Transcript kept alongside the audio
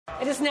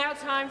It is now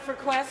time for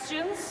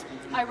questions.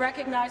 I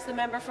recognize the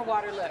member for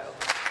Waterloo.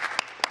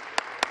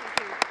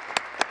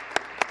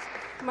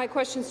 My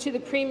questions to the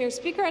Premier.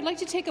 Speaker, I'd like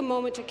to take a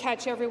moment to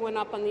catch everyone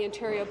up on the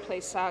Ontario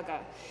Place saga.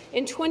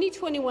 In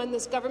 2021,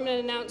 this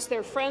government announced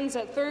their friends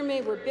at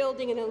Therme were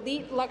building an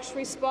elite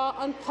luxury spa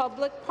on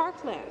public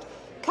parkland.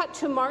 Cut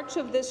to March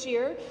of this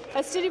year,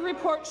 a city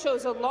report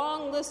shows a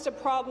long list of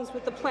problems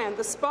with the plan.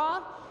 The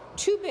spa,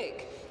 too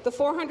big. The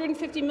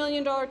 $450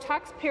 million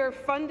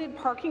taxpayer-funded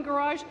parking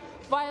garage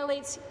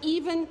violates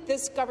even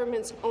this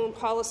government's own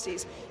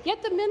policies.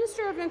 Yet the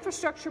Minister of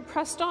Infrastructure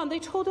pressed on. They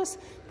told us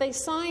they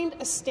signed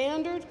a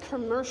standard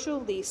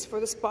commercial lease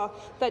for the spa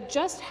that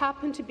just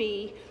happened to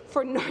be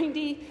for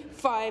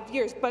 95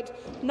 years,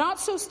 but not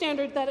so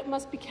standard that it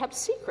must be kept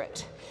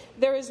secret.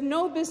 There is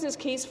no business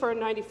case for a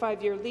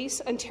 95-year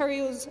lease.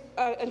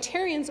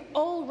 Ontarians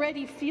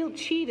already feel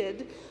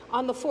cheated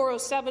on the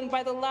 407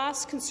 by the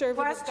last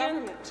Conservative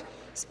government.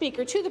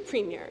 Speaker, to the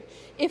Premier,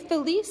 if the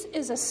lease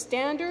is a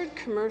standard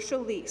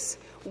commercial lease,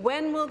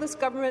 when will this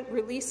government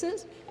release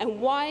it, and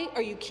why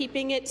are you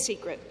keeping it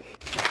secret?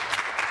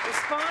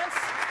 Response.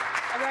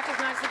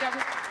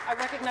 I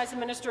recognize the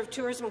Minister of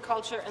Tourism,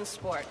 Culture and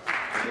Sport.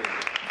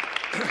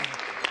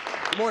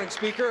 Good morning,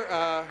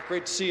 Speaker.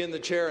 Great to see you in the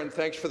chair, and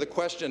thanks for the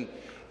question.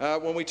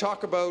 When we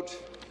talk about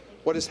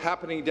what is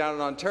happening down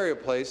in Ontario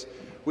Place,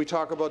 we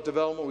talk about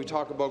development, we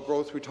talk about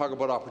growth, we talk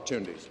about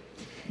opportunities.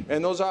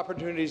 And those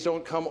opportunities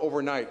don't come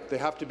overnight. They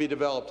have to be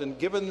developed. And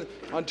given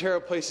Ontario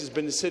Place has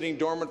been sitting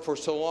dormant for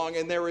so long,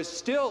 and there is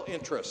still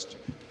interest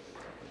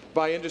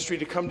by industry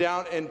to come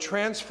down and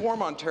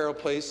transform Ontario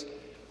Place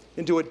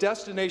into a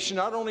destination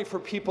not only for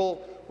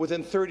people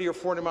within 30 or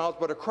 40 miles,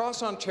 but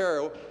across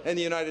Ontario and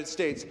the United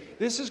States.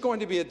 This is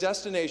going to be a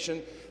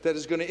destination that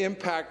is going to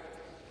impact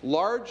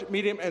large,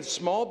 medium, and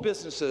small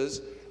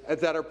businesses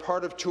that are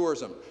part of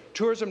tourism.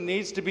 Tourism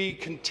needs to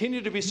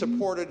continue to be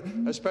supported,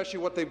 especially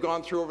what they've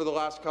gone through over the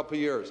last couple of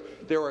years.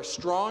 They're a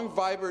strong,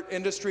 vibrant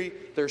industry,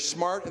 they're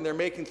smart, and they're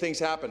making things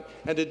happen.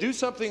 And to do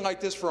something like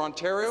this for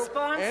Ontario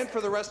and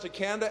for the rest of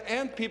Canada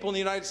and people in the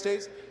United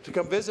States to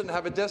come visit and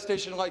have a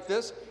destination like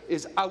this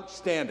is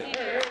outstanding. For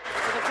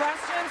the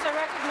questions, I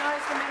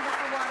recognize the member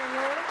for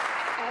Waterloo.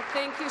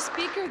 Thank you,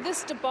 Speaker.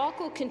 This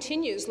debacle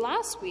continues.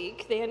 Last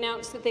week, they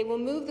announced that they will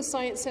move the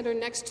Science Centre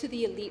next to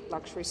the elite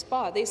luxury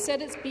spa. They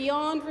said it's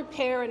beyond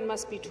repair and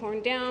must be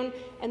torn down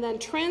and then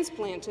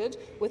transplanted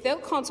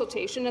without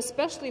consultation,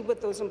 especially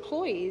with those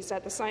employees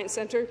at the Science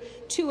Centre,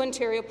 to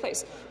Ontario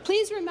Place.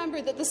 Please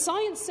remember that the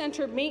Science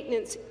Centre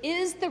maintenance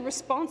is the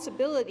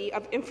responsibility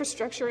of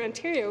Infrastructure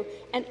Ontario,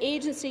 an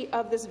agency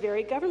of this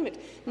very government.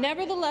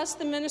 Nevertheless,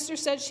 the minister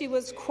said she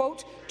was,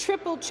 quote,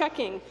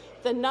 triple-checking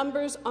the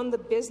numbers on the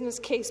business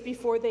case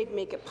before they'd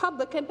make it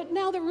public, but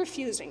now they're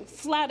refusing,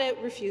 flat-out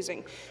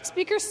refusing.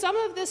 Speaker, some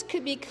of this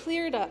could be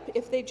cleared up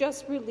if they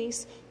just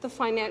release the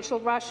financial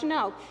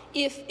rationale,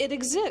 if it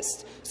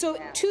exists. So,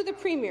 to the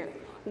Premier,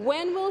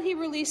 when will he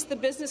release the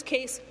business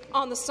case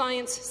on the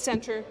Science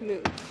Centre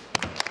move?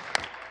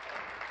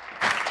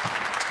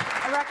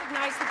 I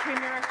recognize the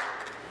Premier.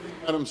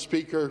 Madam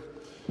Speaker,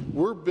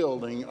 we're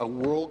building a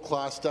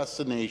world-class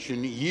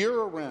destination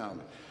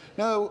year-round.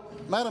 Now,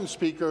 Madam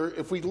Speaker,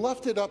 if we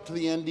left it up to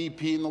the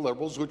NDP and the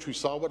Liberals, which we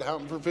saw what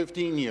happened for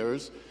 15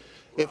 years,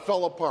 it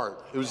fell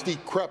apart. It was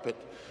decrepit.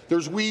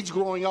 There's weeds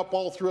growing up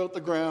all throughout the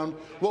ground.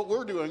 What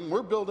we're doing,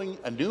 we're building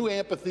a new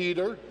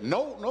amphitheatre,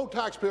 no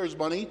taxpayers'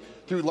 money,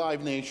 through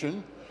Live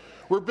Nation.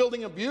 We're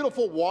building a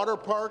beautiful water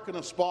park and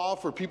a spa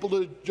for people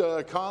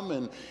to come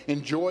and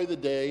enjoy the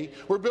day.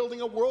 We're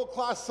building a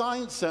world-class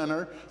science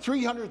centre,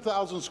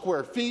 300,000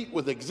 square feet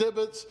with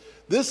exhibits.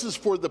 This is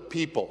for the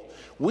people.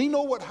 We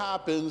know what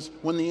happens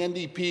when the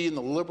NDP and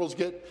the Liberals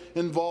get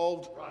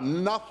involved.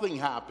 Nothing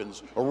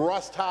happens.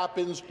 Rust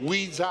happens,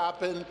 weeds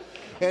happen.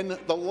 And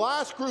the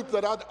last group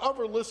that I'd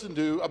ever listen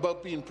to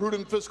about being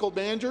prudent fiscal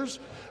managers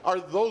are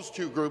those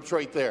two groups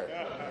right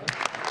there.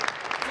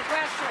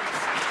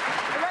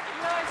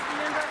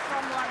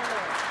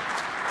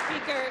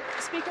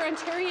 Speaker,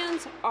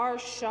 Ontarians are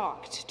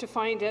shocked to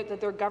find out that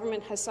their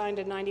government has signed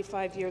a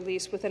 95-year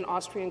lease with an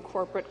Austrian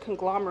corporate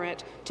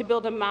conglomerate to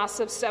build a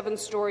massive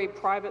 7-story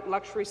private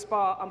luxury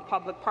spa on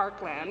public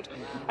parkland,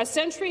 a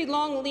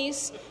century-long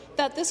lease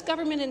that this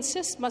government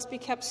insists must be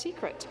kept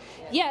secret.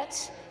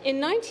 Yet,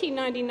 in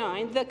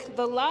 1999,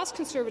 the last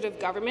Conservative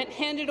government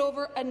handed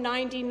over a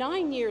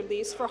 99-year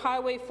lease for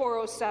Highway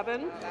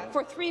 407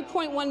 for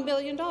 $3.1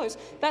 billion.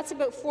 That's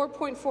about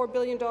 $4.4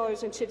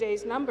 billion in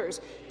today's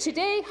numbers.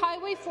 Today,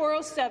 Highway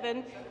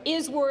 407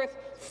 is worth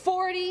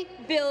 $40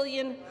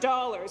 billion,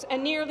 a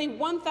nearly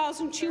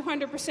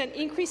 1,200%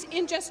 increase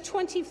in just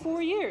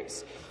 24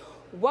 years.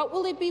 What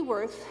will it be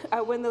worth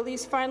when the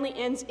lease finally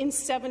ends in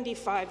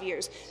 75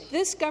 years?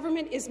 This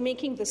government is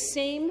making the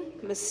same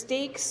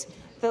mistakes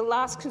the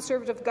last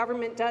Conservative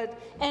government did,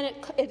 and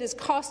it is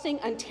costing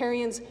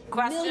Ontarians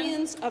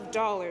millions of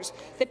dollars.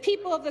 The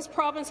people of this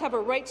province have a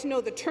right to know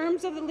the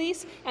terms of the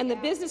lease and the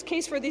business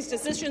case for these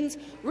decisions.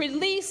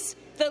 Release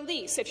the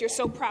lease if you're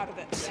so proud of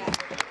it. Response,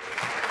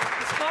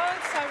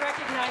 I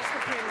recognize the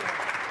Premier.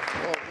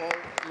 Well,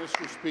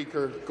 Mr.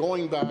 Speaker,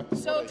 going back to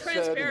what I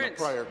said in the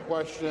prior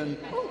question,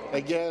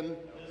 again,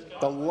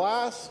 the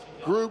last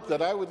group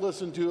that I would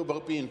listen to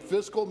about being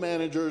fiscal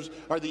managers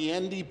are the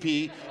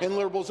NDP and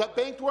Liberals that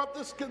bankrupt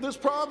this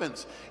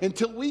province.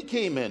 Until we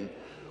came in,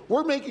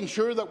 we're making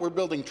sure that we're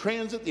building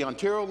transit, the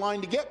Ontario line,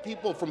 to get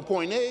people from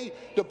point A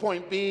to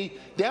point B,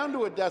 down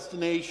to a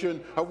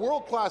destination, a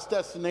world-class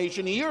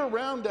destination, a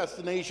year-round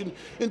destination,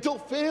 until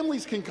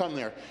families can come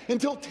there,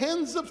 until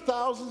tens of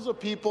thousands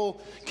of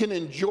people can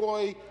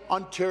enjoy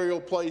Ontario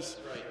Place.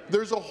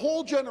 There's a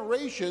whole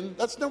generation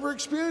that's never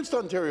experienced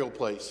Ontario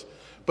Place.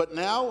 But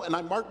now, and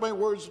I mark my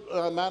words,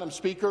 Madam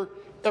Speaker,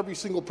 every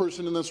single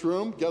person in this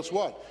room, guess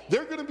what?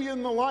 They're going to be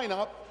in the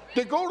lineup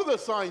to go to the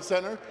Science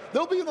Centre.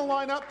 They'll be in the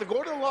lineup to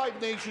go to the Live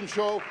Nation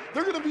show.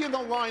 They're going to be in the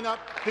lineup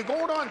to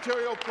go to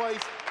Ontario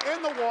Place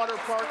and the water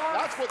park.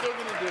 That's what they're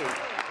going to do.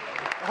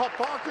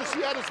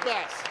 Hypocrisy at its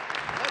best.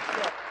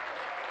 Let's go.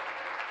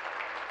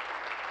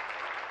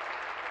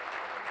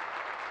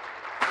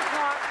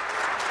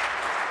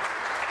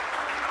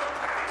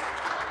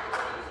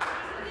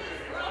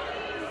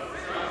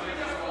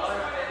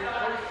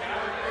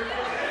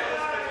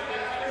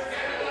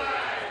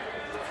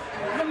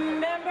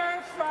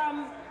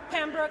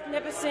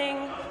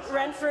 Nipissing,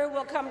 Renfrew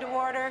will come to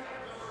order.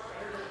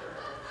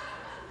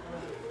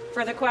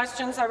 For the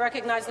questions, I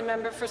recognize the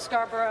member for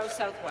Scarborough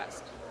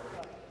Southwest.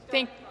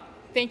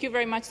 Thank you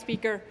very much,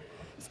 Speaker.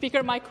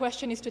 Speaker, my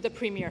question is to the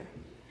Premier.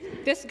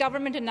 This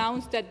government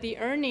announced that the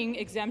earning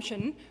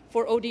exemption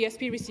for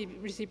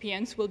ODSP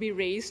recipients will be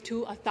raised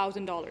to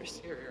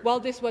 $1,000. While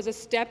this was a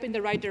step in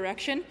the right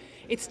direction,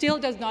 it still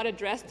does not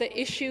address the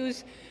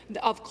issues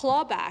of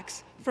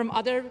clawbacks from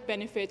other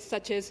benefits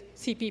such as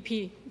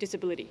CPP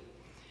disability.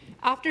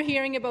 After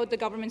hearing about the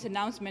government's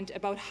announcement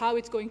about how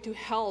it's going to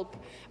help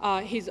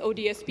his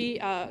ODSP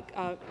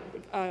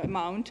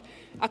amount,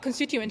 a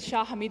constituent,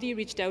 Shah Hamidi,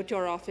 reached out to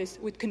our office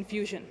with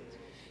confusion.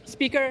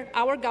 Speaker,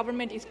 our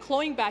government is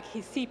clawing back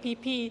his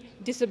CPP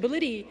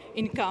disability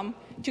income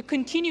to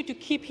continue to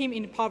keep him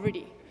in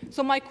poverty.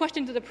 So my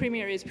question to the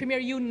Premier is, Premier,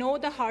 you know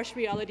the harsh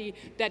reality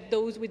that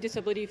those with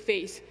disability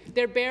face.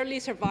 They're barely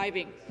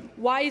surviving.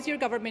 Why is your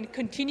government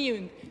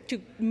continuing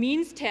to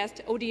means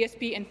test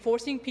ODSP and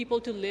forcing people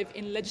to live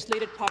in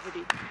legislated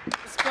poverty?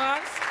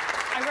 Response.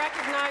 I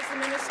recognize the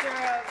Minister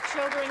of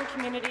Children,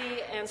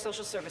 Community and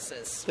Social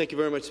Services. Thank you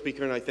very much,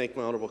 Speaker, and I thank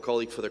my honourable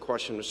colleague for the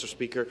question, Mr.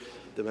 Speaker.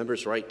 The member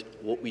is right.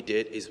 What we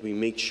did is we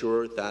made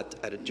sure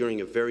that during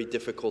a very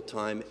difficult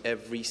time,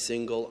 every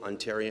single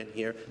Ontarian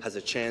here has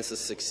a chance to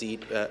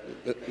succeed,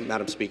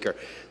 Madam Speaker.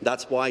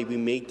 That's why we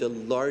made the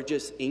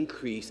largest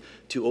increase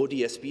to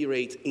ODSP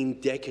rates in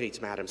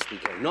decades, Madam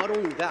Speaker. Not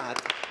only that,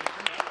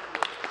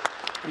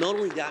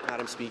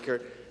 Madam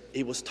Speaker,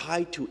 it was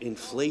tied to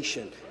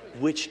inflation,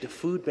 which the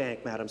Food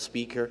Bank, Madam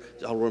Speaker,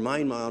 I'll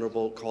remind my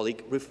honourable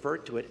colleague,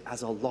 referred to it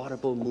as a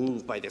laudable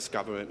move by this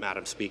government,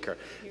 Madam Speaker.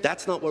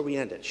 That's not where we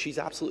ended. She's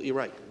absolutely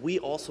right. We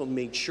also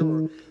made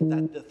sure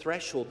that the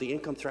threshold, the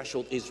income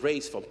threshold, is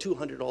raised from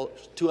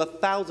 $200 to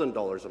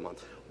 $1,000 a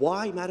month.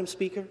 Why, Madam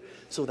Speaker?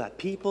 So that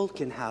people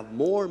can have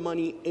more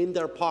money in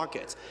their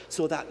pockets,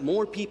 so that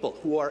more people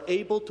who are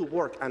able to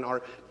work and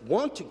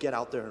want to get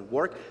out there and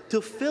work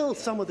to fill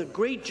some of the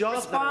great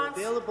jobs that are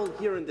available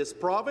here in this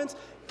province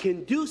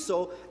can do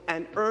so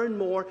and earn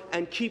more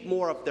and keep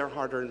more of their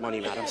hard-earned money,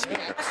 Madam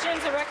Speaker.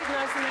 Questions. I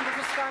recognize the member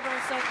for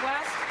Scarborough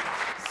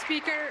Southwest.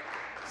 Speaker,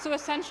 so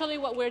essentially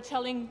what we're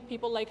telling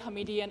people like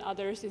Hamidi and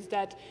others is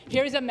that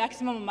here is a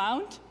maximum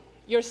amount,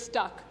 you're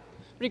stuck.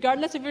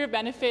 Regardless of your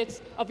benefits,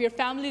 of your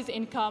family's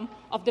income,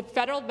 of the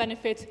federal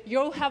benefits,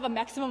 you'll have a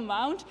maximum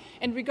amount,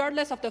 and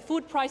regardless of the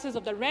food prices,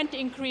 of the rent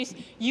increase,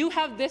 you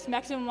have this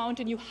maximum amount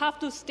and you have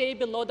to stay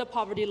below the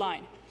poverty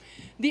line.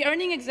 The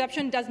earning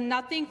exemption does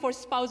nothing for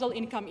spousal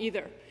income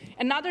either.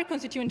 Another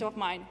constituent of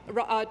mine,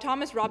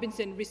 Thomas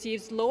Robinson,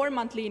 receives lower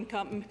monthly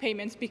income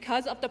payments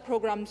because of the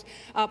program's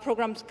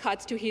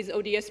cuts to his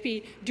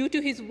ODSP due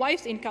to his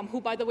wife's income,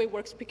 who, by the way,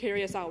 works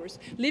precarious hours,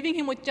 leaving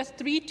him with just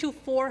 $300 to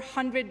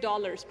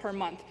 $400 per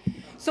month.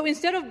 So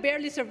instead of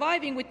barely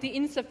surviving with the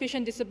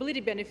insufficient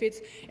disability benefits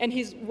and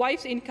his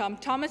wife's income,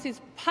 Thomas is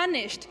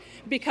punished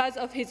because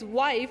of his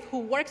wife, who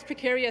works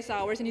precarious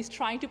hours and is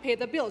trying to pay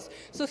the bills.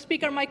 So,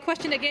 Speaker, my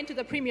question again to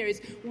the Premier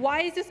is,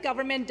 why has this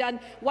government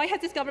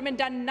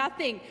done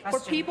nothing for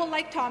people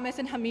like Thomas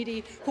and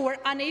Hamidi, who are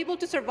unable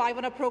to survive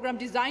on a program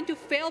designed to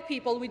fail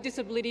people with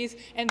disabilities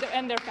and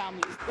their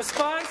families?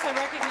 Response. I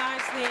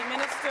recognize the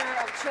Minister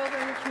of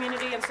Children,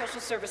 Community and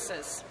Social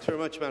Services. Thanks very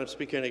much, Madam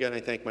Speaker, and again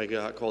I thank my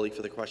colleague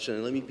for the question.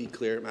 And let me be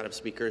clear, Madam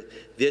Speaker,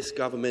 this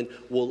government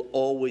will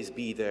always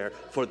be there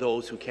for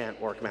those who can't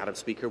work, Madam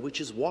Speaker,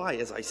 which is why,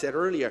 as I said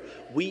earlier,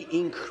 we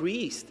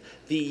increased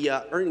the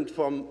earnings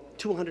from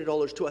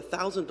 $200 to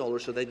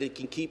 $1,000 so that they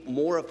can keep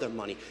more of their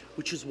money,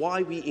 which is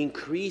why we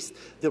increased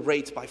the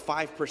rates by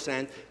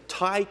 5%,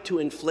 tied to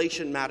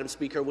inflation, Madam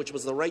Speaker, which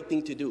was the right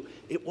thing to do.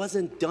 It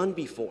wasn't done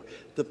before.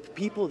 The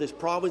people of this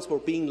province were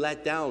being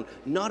let down,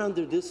 not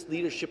under this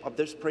leadership of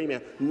this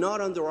Premier, not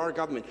under our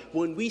government.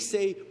 When we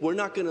say we're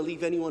not going to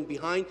leave anyone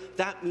behind,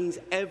 that means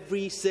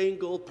every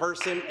single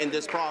person in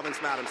this province,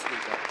 Madam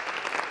Speaker.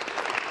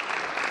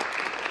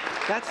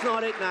 That's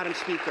not it, Madam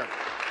Speaker.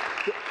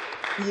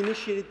 We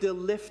initiated the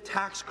LIFT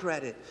tax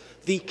credit,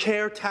 the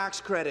CARE tax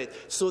credit,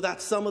 so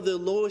that some of the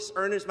lowest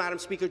earners, Madam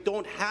Speaker,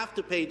 don't have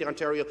to pay the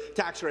Ontario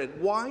tax credit.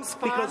 Why?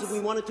 Because we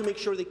wanted to make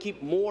sure they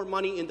keep more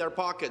money in their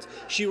pockets.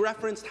 She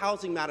referenced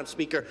housing, Madam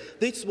Speaker.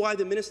 This is why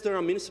the Minister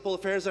of Municipal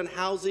Affairs and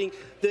Housing,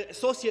 the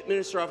Associate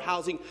Minister of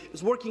Housing,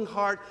 is working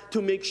hard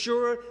to make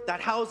sure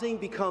that housing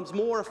becomes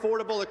more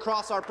affordable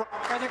across our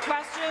province. Further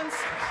questions?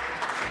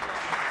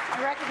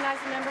 I recognize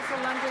the member for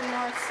London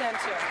North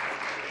Centre.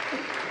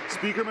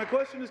 Speaker, my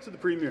question is to the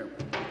Premier.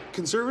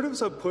 Conservatives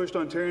have pushed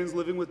Ontarians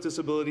living with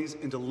disabilities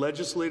into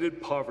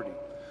legislated poverty.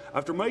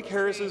 After Mike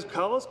Harris's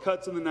callous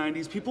cuts in the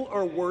 90s, people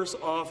are worse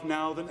off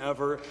now than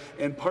ever,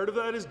 and part of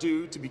that is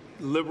due to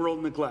Liberal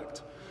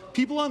neglect.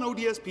 People on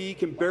ODSP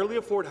can barely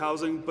afford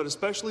housing, but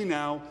especially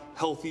now,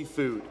 healthy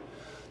food.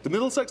 The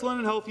Middlesex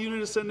London Health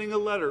Unit is sending a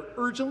letter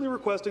urgently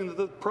requesting that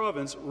the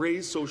province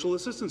raise social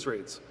assistance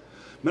rates.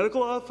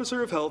 Medical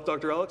Officer of Health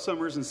Dr. Alex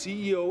Summers and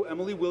CEO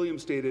Emily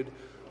Williams stated,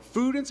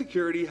 "Food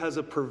insecurity has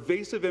a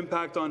pervasive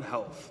impact on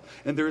health,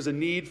 and there is a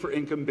need for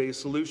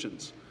income-based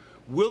solutions."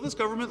 Will this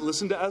government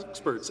listen to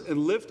experts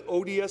and lift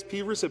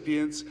ODSP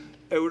recipients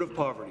out of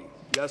poverty?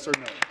 Yes or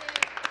no?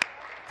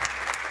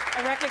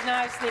 I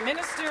recognize the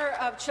Minister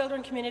of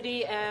Children,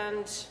 Community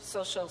and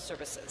Social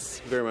Services.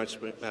 Thank you very much,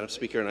 Madam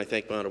Speaker, and I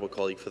thank my honourable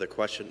colleague for the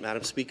question.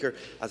 Madam Speaker,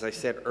 as I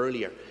said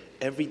earlier,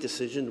 every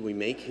decision we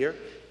make here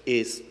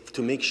is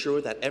to make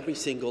sure that every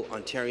single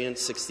Ontarian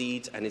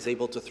succeeds and is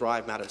able to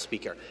thrive, Madam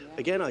Speaker.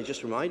 Again, I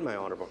just remind my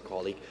honourable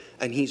colleague,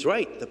 and he's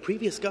right, the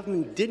previous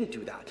government didn't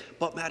do that.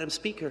 But, Madam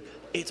Speaker,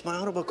 it's my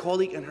honourable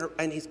colleague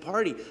and his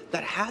party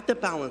that had the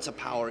balance of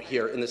power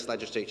here in this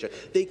legislature.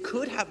 They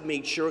could have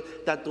made sure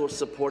that those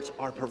supports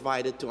are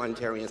provided to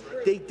Ontarians.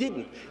 They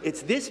didn't.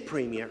 It's this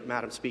Premier,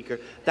 Madam Speaker,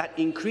 that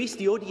increased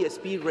the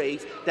ODSP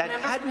rates that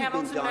hadn't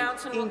been done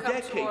in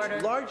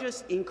decades.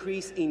 Largest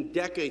increase in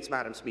decades,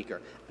 Madam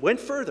Speaker. Went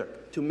further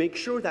to make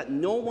sure that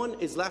no one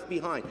is left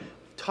behind.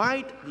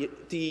 Tied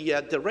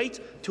the rate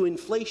to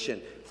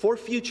inflation for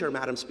future,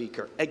 Madam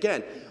Speaker.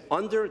 Again,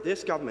 under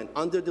this government,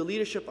 under the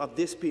leadership of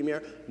this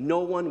Premier, no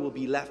one will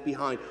be left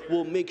behind.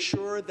 We'll make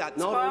sure that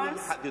not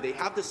only do they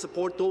have to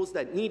support those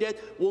that need it,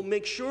 we'll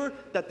make sure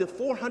that the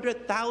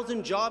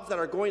 400,000 jobs that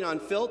are going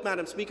unfilled,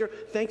 Madam Speaker,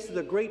 thanks to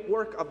the great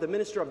work of the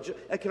Minister of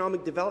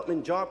Economic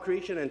Development, Job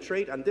Creation and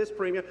Trade and this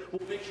Premier,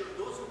 we'll make sure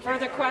those who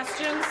Further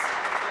questions?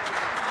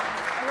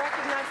 I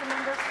recognize the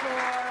member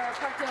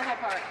for Parkdale High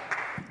Park.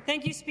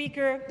 Thank you,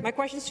 Speaker. My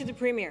question is to the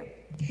Premier.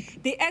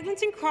 The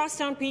Eglinton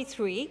Crosstown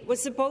P3 was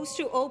supposed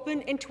to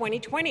open in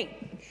 2020,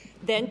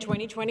 then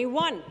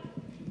 2021,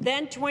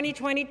 then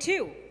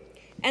 2022,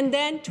 and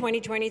then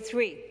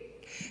 2023.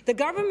 The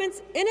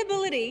government's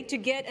inability to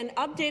get an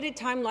updated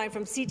timeline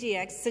from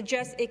CTX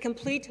suggests a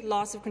complete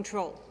loss of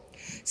control.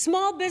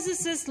 Small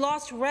businesses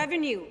lost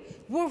revenue,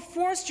 were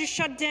forced to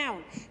shut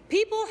down.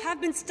 People have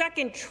been stuck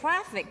in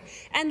traffic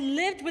and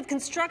lived with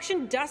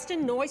construction dust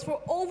and noise for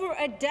over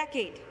a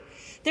decade.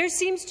 There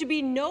seems to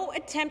be no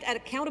attempt at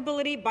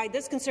accountability by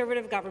this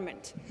Conservative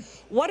government.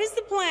 What is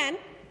the plan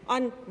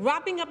on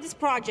wrapping up this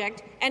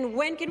project, and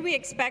when can we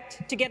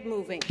expect to get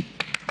moving?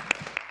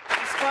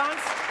 Response.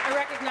 I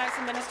recognize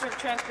the Minister of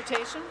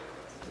Transportation.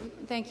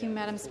 Thank you,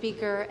 Madam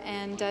Speaker.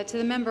 And to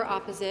the member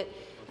opposite,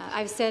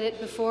 I've said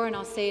it before and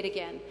I'll say it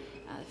again.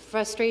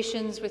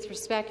 Frustrations with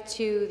respect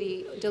to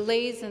the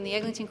delays in the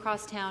Eglinton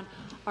Crosstown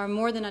are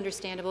more than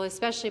understandable,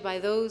 especially by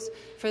those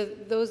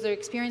that are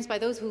experienced by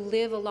those who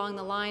live along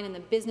the line and the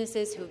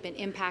businesses who have been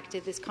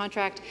impacted. This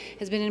contract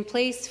has been in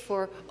place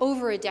for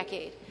over a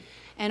decade,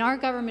 and our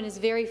government is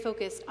very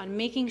focused on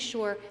making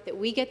sure that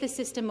we get the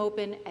system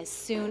open as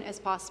soon as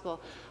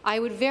possible. I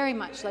would very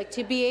much like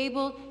to be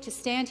able to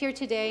stand here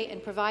today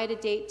and provide a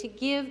date to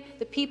give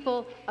the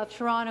people of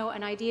Toronto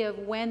an idea of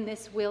when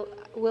this will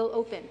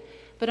open.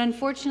 But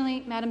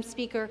unfortunately, Madam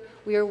Speaker,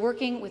 we are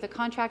working with a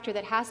contractor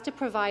that has to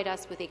provide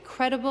us with a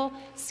credible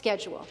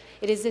schedule.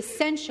 It is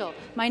essential.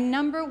 My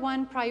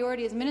 #1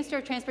 priority as Minister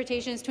of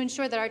Transportation is to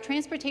ensure that our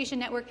transportation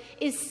network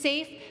is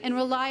safe and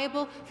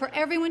reliable for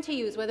everyone to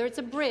use, whether it's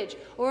a bridge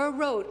or a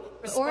road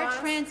or a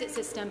transit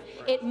system.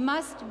 It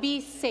must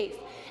be safe.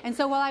 And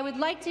so while I would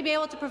like to be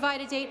able to provide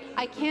a date,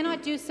 I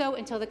cannot do so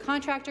until the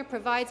contractor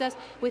provides us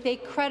with a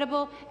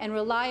credible and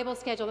reliable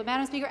schedule. But,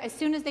 Madam Speaker, as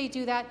soon as they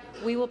do that,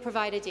 we will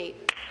provide a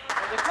date.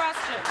 The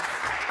questions.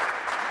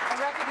 I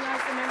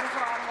recognize the member for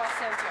Ottawa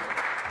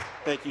Centre.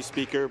 Thank you,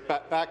 Speaker.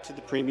 Back to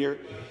the Premier.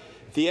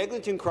 The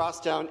Eglinton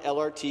Crosstown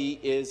LRT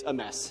is a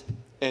mess,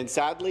 and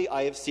sadly,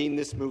 I have seen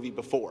this movie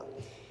before.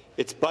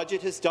 Its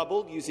budget has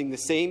doubled using the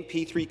same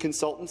P3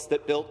 consultants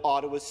that built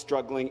Ottawa's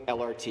struggling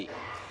LRT.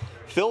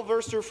 Phil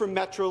Verster from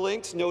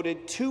Metrolinx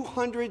noted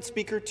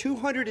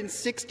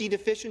 260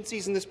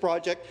 deficiencies in this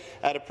project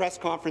at a press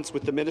conference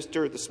with the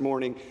minister this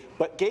morning,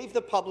 but gave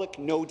the public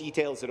no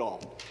details at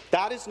all.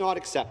 That is not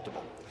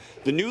acceptable.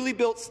 The newly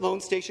built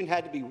Sloan Station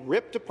had to be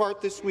ripped apart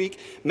this week.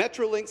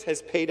 Metrolinx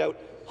has paid out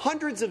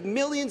hundreds of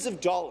millions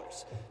of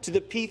dollars to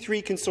the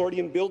P3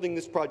 consortium building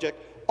this project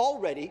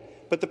already,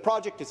 but the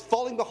project is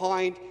falling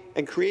behind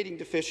and creating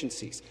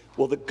deficiencies.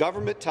 Will the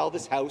government tell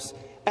this House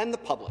and the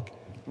public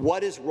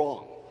what is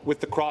wrong with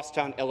the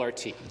Crosstown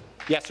LRT?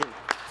 Yes or no?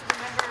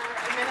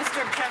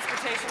 Minister of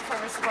Transportation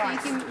for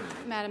response. Thank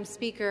you, Madam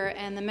Speaker.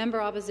 And the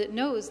member opposite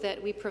knows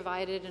that we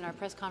provided in our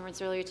press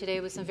conference earlier today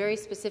with some very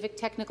specific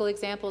technical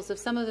examples of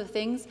some of the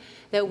things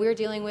that we're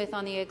dealing with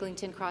on the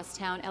Eglinton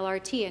Crosstown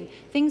LRT and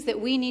things that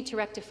we need to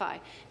rectify.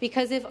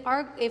 Because if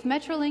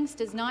Metrolinx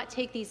does not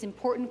take these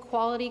important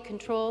quality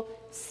control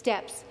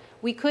steps,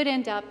 we could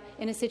end up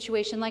in a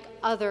situation like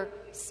other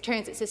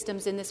transit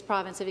systems in this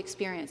province have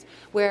experienced,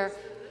 where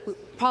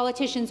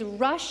politicians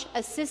rush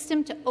a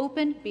system to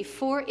open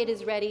before it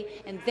is ready,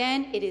 and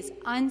then it is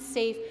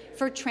unsafe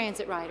for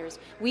transit riders.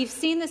 We've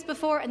seen this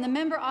before, and the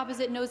member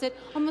opposite knows it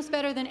almost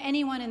better than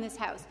anyone in this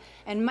House.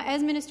 And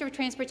as Minister of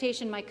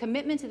Transportation, my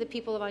commitment to the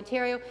people of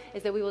Ontario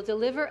is that we will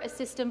deliver a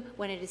system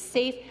when it is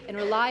safe and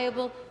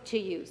reliable to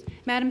use.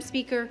 Madam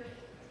Speaker,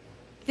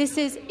 this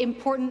is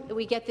important that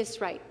we get this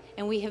right.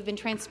 And we have been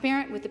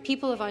transparent with the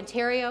people of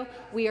Ontario.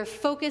 We are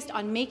focused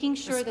on making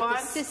sure that the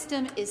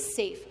system is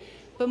safe.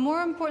 But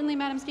more importantly,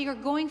 Madam Speaker,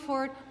 going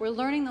forward, we're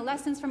learning the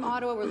lessons from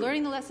Ottawa, we're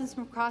learning the lessons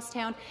from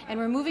Crosstown, and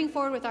we're moving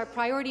forward with our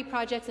priority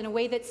projects in a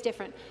way that's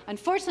different.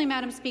 Unfortunately,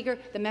 Madam Speaker,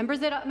 the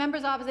members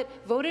opposite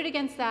voted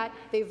against that.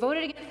 They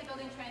voted against the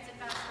Building Transit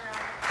Faster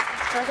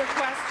Act. Further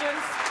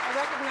questions? I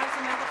recognize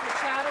the member for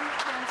Chatham,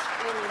 Kent,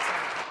 Leamington.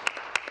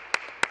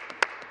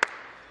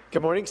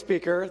 Good morning,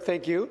 Speaker.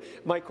 Thank you.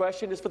 My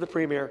question is for the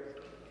Premier.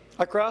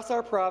 Across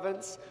our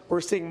province,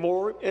 we're seeing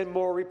more and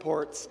more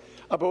reports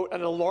about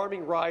an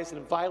alarming rise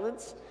in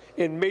violence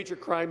and major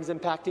crimes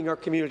impacting our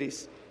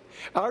communities.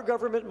 Our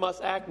government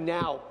must act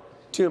now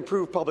to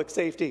improve public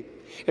safety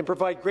and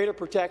provide greater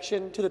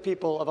protection to the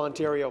people of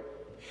Ontario.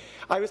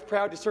 I was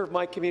proud to serve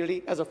my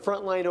community as a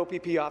frontline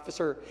OPP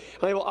officer,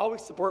 and I will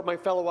always support my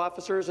fellow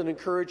officers and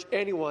encourage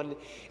anyone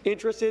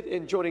interested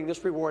in joining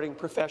this rewarding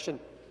profession.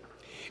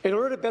 In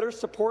order to better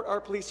support our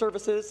police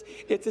services,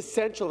 it's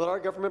essential that our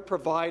government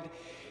provide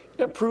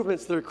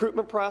improvements to the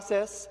recruitment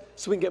process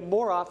so we can get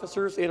more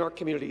officers in our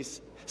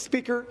communities.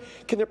 Speaker,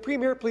 can the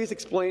Premier please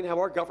explain how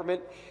our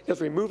government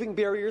is removing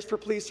barriers for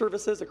police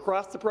services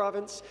across the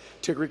province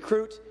to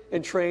recruit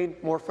and train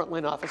more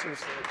frontline officers?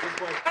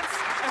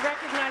 I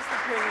recognize the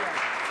Premier.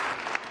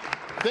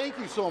 Thank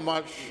you so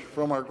much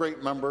from our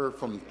great member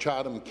from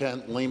Chatham,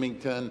 Kent,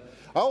 Leamington.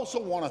 I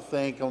also want to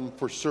thank him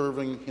for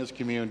serving his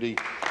community,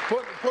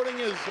 putting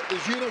his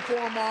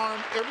uniform on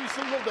every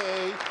single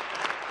day,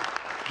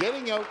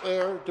 getting out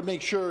there to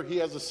make sure he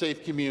has a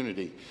safe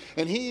community.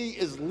 And he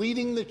is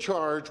leading the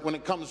charge when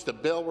it comes to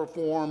bail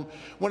reform,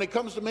 when it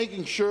comes to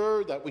making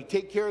sure that we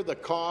take care of the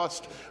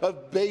cost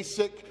of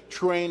basic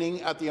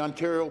training at the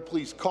Ontario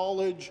Police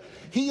College.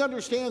 He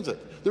understands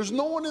it. There's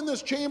no one in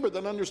this chamber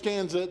that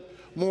understands it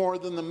more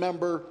than the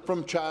member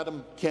from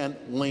Chatham,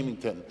 Kent,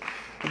 Leamington.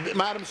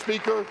 Madam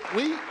Speaker,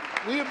 we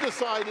have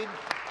decided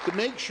to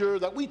make sure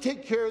that we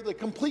take care of the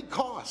complete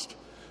cost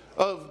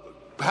of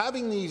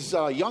having these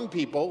young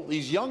people,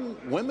 these young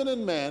women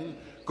and men,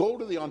 go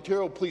to the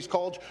Ontario Police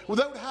College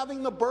without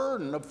having the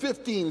burden of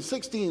 $15,000,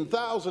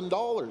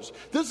 $16,000.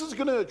 This is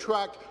going to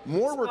attract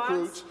more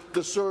recruits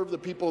to serve the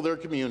people of their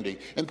community.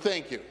 And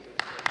thank you.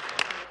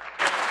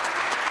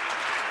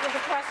 With the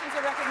questions,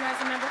 I recognize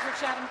the member for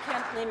Chatham,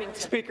 Kent,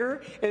 Leamington.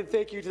 Speaker, and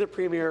thank you to the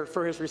Premier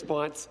for his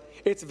response.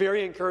 It's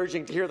very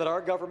encouraging to hear that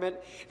our government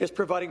is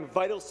providing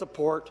vital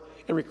support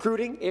in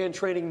recruiting and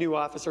training new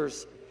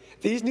officers.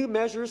 These new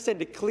measures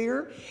send a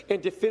clear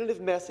and definitive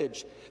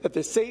message that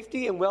the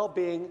safety and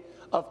well-being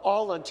of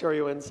all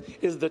Ontarians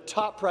is the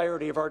top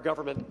priority of our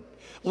government.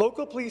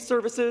 Local police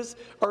services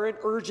are in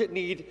urgent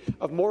need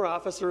of more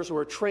officers who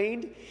are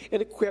trained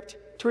and equipped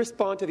to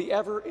respond to the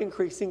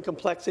ever-increasing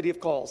complexity of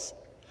calls.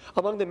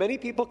 Among the many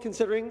people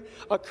considering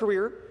a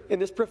career in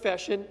this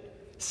profession,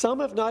 some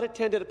have not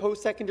attended a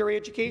post-secondary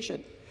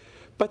education,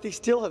 but they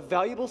still have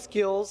valuable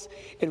skills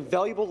and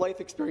valuable life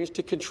experience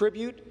to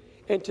contribute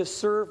and to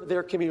serve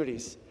their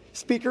communities.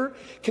 Speaker,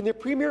 can the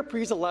Premier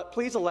please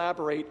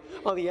elaborate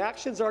on the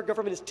actions our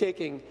government is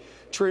taking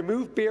to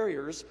remove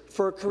barriers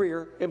for a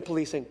career in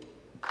policing?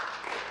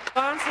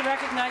 To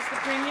recognize the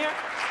Premier.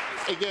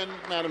 Again,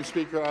 Madam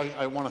Speaker,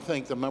 I want to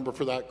thank the member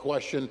for that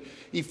question.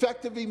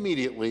 Effective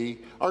immediately,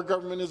 our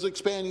government is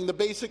expanding the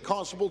basic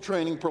constable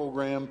training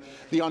program,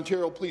 the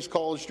Ontario Police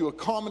College, to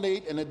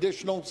accommodate an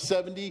additional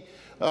 70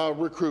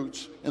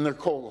 recruits in their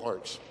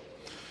cohorts.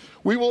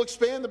 We will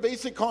expand the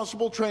basic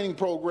constable training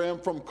program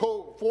from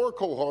 4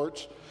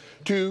 cohorts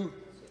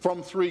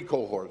from 3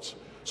 cohorts.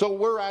 So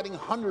we're adding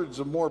hundreds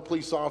of more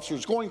police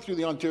officers going through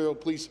the Ontario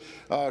Police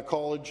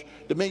College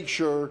to make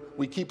sure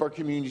we keep our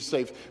community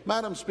safe.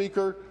 Madam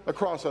Speaker,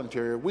 across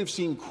Ontario, we've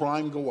seen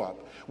crime go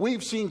up.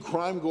 We've seen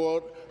crime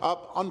go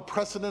up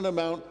unprecedented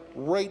amount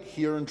right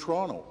here in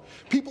Toronto.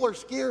 People are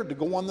scared to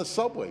go on the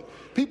subway.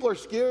 People are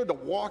scared to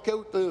walk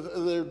out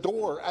their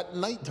door at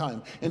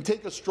nighttime and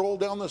take a stroll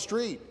down the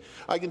street.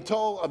 I can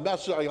tell a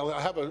message.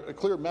 I have a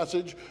clear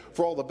message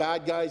for all the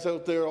bad guys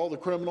out there, all the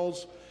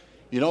criminals.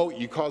 You know,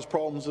 you cause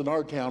problems in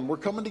our town. We're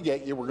coming to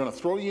get you. We're going to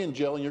throw you in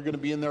jail, and you're going to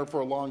be in there for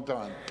a long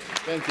time.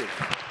 Thank you.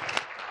 For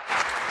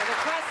the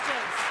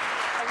questions,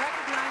 I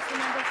recognize the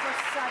member for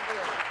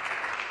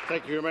Sudbury.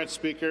 Thank you very much,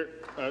 Speaker.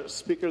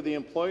 Speaker, the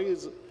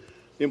employers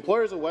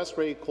of West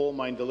Ray Coal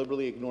Mine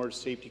deliberately ignored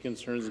safety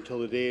concerns until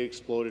the day it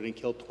exploded and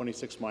killed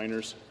 26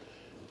 miners.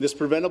 This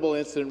preventable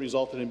incident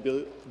resulted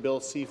in Bill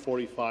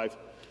C-45.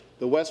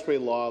 The West Ray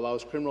law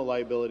allows criminal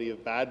liability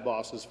of bad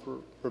bosses for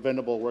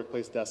preventable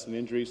workplace deaths and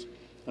injuries.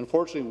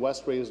 Unfortunately,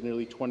 West Ray is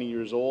nearly 20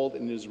 years old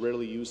and is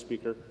rarely used,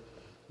 Speaker.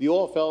 The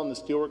OFL and the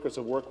steelworkers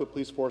have worked with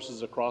police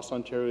forces across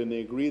Ontario, and they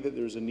agree that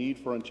there is a need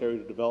for Ontario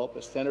to develop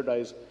a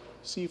standardized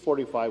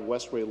C-45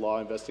 West Ray law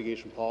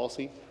investigation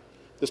policy.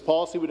 This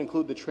policy would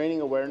include the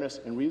training, awareness,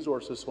 and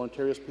resources so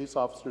Ontario's police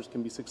officers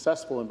can be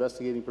successful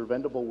investigating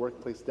preventable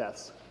workplace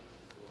deaths.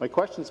 My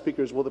question,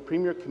 Speaker, is will the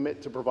Premier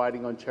commit to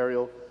providing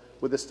Ontario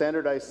with a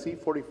standardized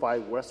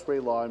C-45 West Ray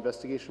law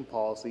investigation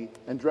policy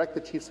and direct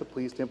the chiefs of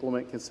police to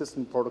implement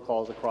consistent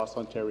protocols across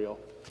Ontario?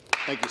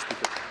 Thank you,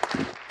 Speaker.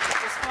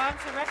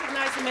 Response, I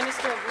recognize the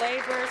Minister of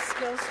Labour,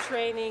 Skills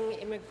Training,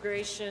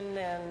 Immigration,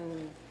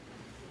 and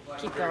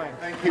keep going.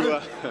 Thank you.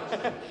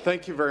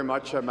 Thank you very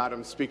much,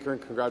 Madam Speaker,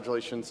 and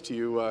congratulations to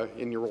you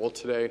in your role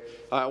today.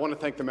 I want to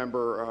thank the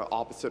member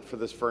opposite for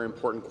this very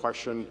important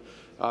question.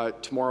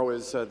 Tomorrow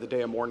is the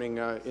day of mourning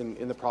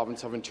in the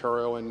province of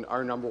Ontario, and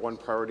our #1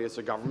 priority as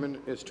a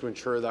government is to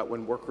ensure that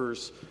when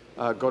workers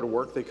go to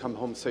work, they come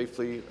home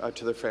safely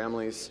to their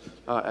families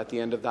at the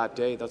end of that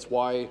day. That's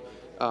why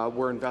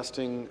we're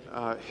investing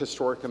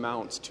historic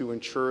amounts to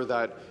ensure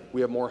that we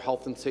have more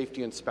health and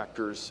safety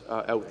inspectors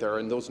out there,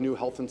 and those new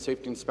health and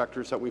safety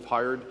inspectors that we've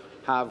hired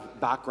have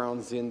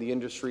backgrounds in the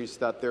industries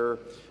that they're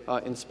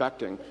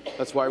inspecting.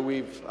 That's why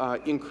we've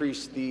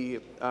increased the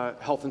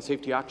Health and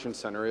Safety Action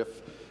Centre.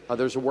 If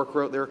there's a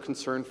worker out there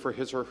concerned for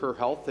his or her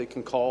health, they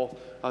can call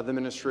the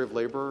Ministry of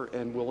Labour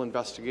and we'll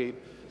investigate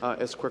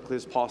as quickly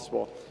as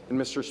possible. And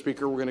Mr.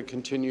 Speaker, we're going to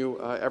continue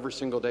every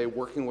single day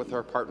working with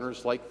our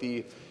partners like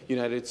the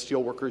United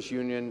Steelworkers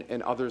Union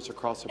and others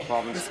across the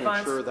province to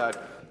ensure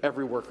that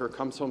every worker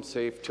comes home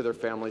safe to their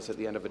families at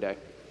the end of the day.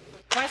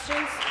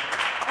 Questions?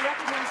 I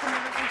recognize the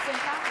member from St.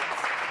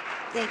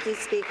 Catharines. Thank you,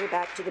 Speaker.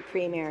 Back to the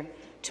Premier.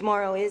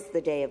 Tomorrow is the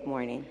day of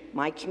mourning.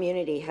 My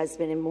community has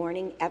been in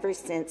mourning ever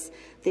since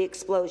the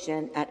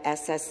explosion at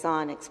SS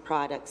Sonics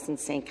Products in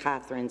St.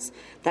 Catharines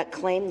that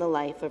claimed the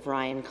life of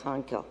Ryan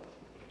Conkill.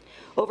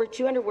 Over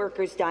 200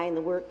 workers die in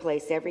the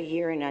workplace every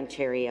year in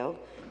Ontario.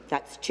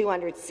 That's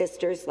 200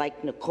 sisters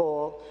like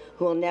Nicole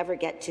who will never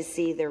get to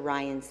see their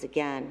Ryans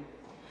again.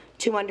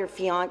 200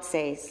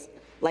 fiancés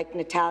like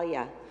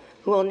Natalia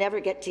who will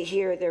never get to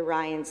hear their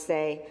Ryans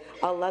say,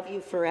 "I'll love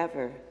you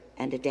forever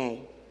and a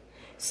day."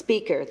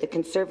 Speaker, the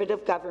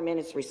Conservative government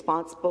is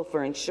responsible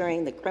for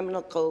ensuring the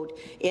criminal code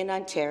in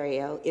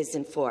Ontario is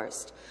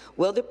enforced.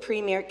 Will the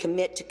Premier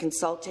commit to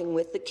consulting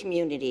with the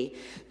community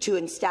to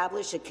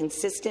establish a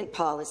consistent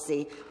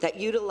policy that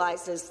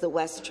utilizes the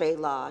West Ray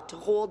law to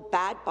hold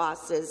bad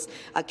bosses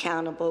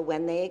accountable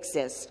when they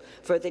exist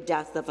for the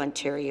death of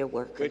Ontario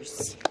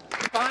workers?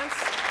 Response.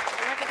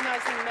 I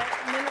recognize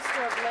the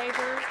Minister of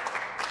Labour,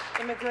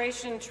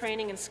 Immigration,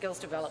 Training and Skills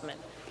Development.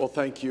 Well,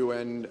 thank you.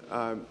 And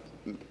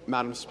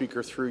Madam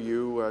Speaker, through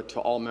you to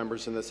all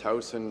members in this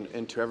House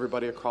and to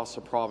everybody across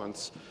the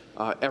province,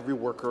 every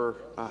worker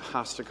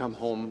has to come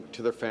home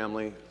to their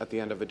family at the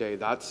end of the day.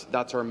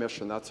 That's our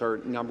mission. That's our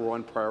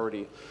 #1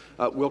 priority.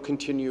 We'll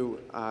continue,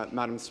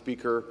 Madam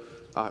Speaker,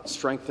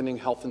 strengthening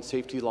health and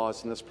safety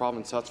laws in this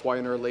province. That's why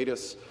in our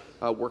latest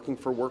Working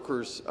for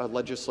Workers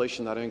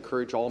legislation that I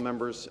encourage all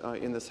members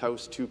in this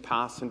House to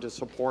pass and to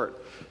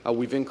support,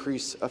 we've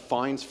increased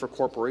fines for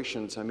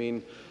corporations. I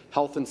mean,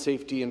 health and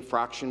safety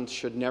infractions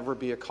should never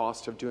be a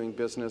cost of doing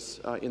business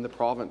in the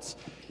province.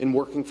 In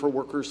Working for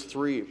Workers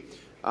 3,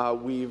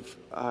 we've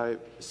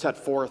set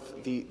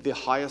forth the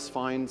highest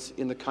fines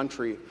in the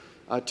country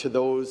to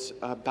those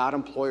bad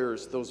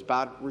employers, those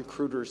bad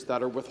recruiters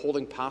that are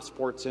withholding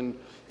passports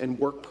and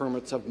work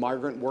permits of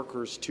migrant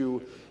workers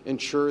to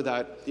ensure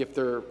that if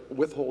they're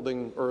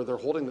withholding or they're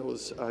holding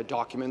those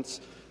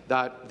documents,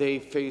 that they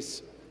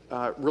face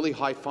really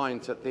high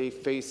fines, that they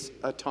face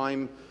a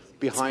time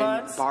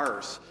behind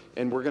bars.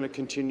 And we're going to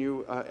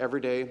continue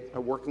every day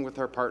working with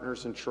our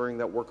partners, ensuring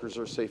that workers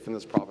are safe in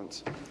this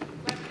province.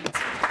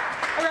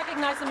 I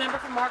recognize the member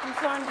from Markham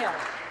Thornhill.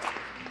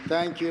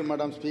 Thank you,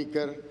 Madam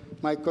Speaker.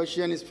 My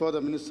question is for the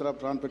Minister of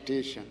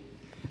Transportation.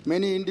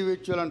 Many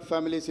individuals and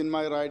families in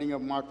my riding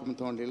of Markham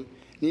Thornhill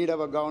need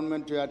our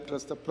government to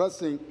address the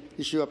pressing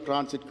issue of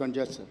transit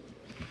congestion.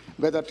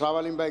 Whether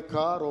traveling by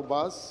car or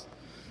bus,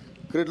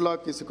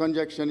 gridlock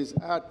congestion is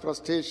add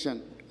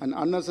frustration and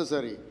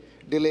unnecessary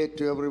delay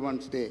to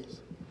everyone's days.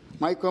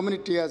 My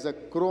community has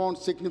grown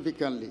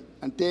significantly,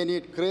 and they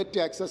need greater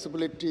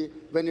accessibility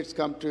when it's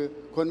come to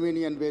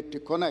convenient way to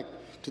connect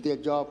to their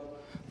job,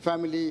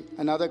 family,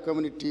 and other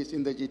communities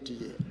in the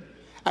GTA.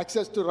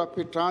 Access to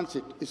rapid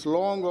transit is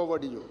long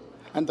overdue,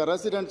 and the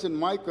residents in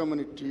my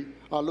community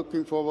are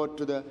looking forward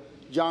to the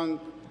Yonge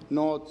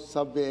North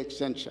Subway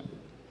extension.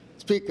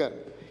 Speaker,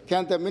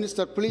 can the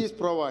Minister please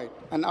provide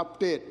an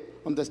update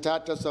on the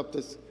status of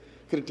this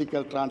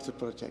critical transit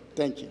project?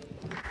 Thank you.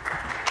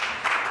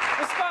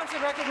 Response, I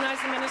recognize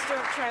the Minister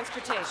of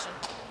Transportation.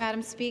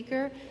 Madam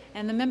Speaker,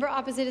 and the member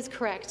opposite is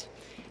correct.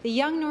 The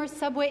Yonge North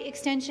Subway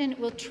extension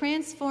will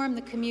transform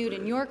the commute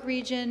in York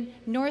Region,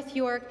 North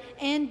York,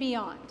 and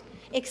beyond,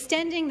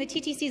 extending the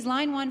TTC's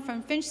Line 1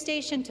 from Finch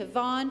Station to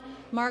Vaughan,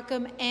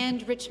 Markham,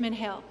 and Richmond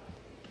Hill.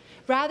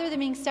 Rather than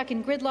being stuck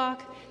in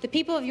gridlock, the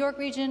people of York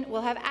Region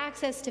will have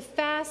access to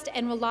fast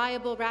and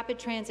reliable rapid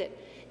transit,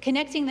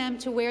 connecting them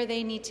to where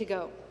they need to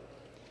go.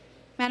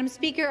 Madam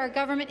Speaker, our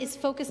government is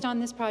focused on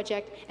this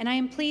project, and I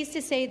am pleased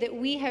to say that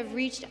we have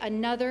reached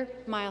another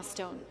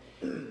milestone.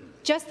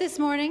 Just this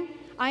morning,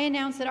 I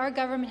announced that our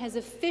government has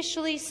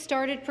officially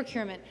started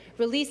procurement,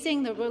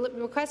 releasing the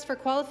request for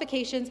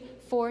qualifications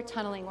for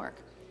tunnelling work.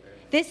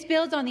 This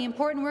builds on the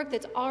important work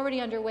that's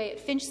already underway at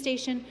Finch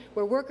Station,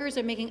 where workers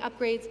are making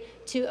upgrades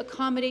to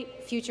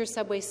accommodate future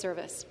subway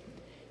service.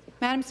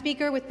 Madam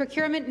Speaker, with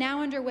procurement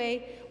now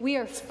underway, we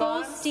are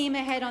full steam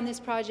ahead on this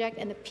project,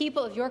 and the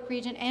people of York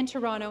Region and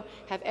Toronto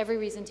have every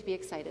reason to be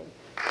excited.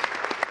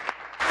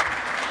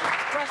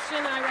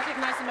 Question, I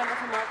recognize the member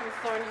from Markham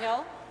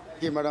Thornhill.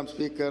 Thank you, Madam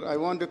Speaker. I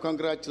want to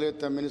congratulate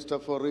the Minister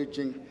for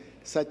reaching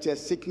such a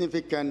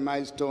significant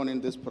milestone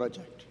in this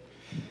project.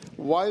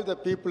 While the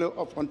people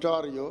of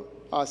Ontario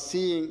are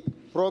seeing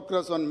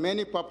progress on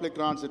many public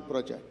transit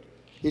projects,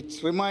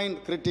 it remains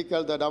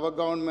critical that our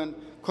government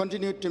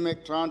continue to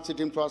make transit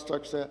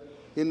infrastructure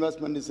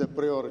investment is a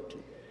priority.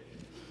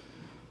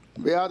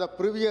 Where the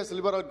previous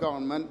Liberal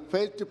government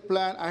failed to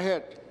plan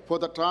ahead for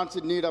the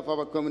transit need of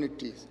our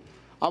communities,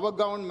 our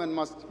government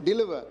must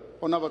deliver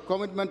on our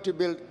commitment to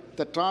build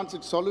the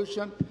transit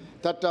solution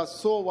that are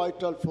so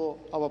vital for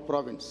our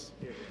province.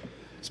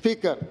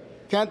 Speaker,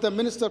 can the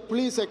Minister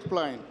please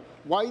explain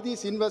why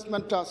these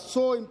investments are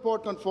so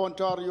important for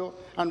Ontario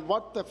and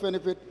what the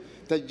benefit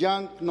the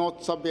Yonge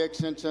North Subway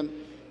extension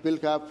will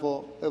have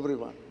for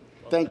everyone?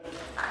 Thank you.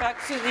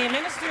 Back to the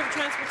Minister of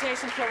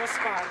Transportation for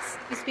response.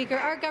 Mr. Speaker,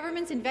 our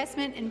government's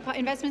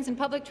investments in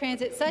public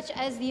transit, such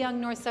as the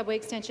Yonge North Subway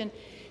extension,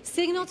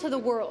 signal to the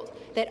world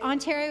that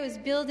Ontario is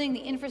building the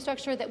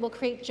infrastructure that will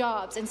create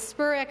jobs and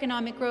spur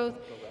economic growth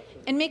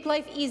and make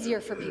life easier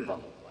for people.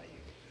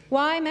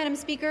 Why, Madam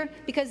Speaker?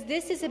 Because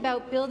this is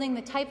about building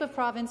the type of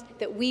province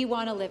that we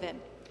want to live in,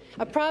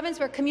 a province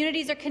where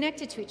communities are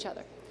connected to each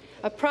other,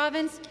 a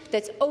province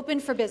that's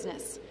open for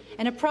business,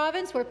 and a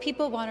province where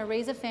people want to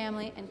raise a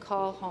family and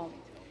call home.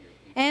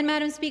 And,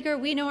 Madam Speaker,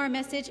 we know our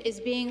message is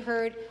being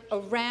heard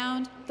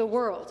around the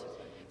world,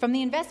 from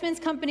the investments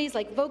companies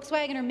like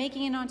Volkswagen are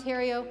making in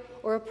Ontario,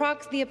 or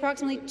the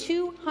approximately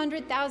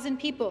 200,000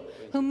 people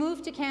who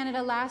moved to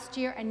Canada last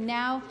year and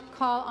now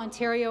call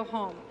Ontario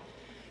home.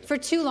 For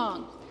too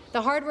long,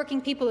 the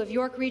hardworking people of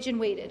York Region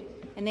waited,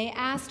 and they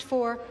asked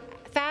for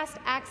fast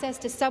access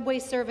to subway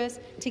service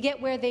to get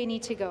where they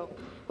need to go,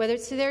 whether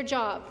it's to their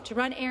job, to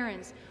run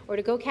errands, or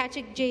to go catch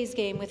a Jays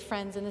game with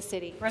friends in the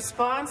city.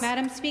 Response?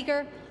 Madam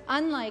Speaker,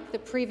 unlike the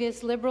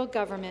previous Liberal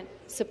government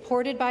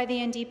supported by the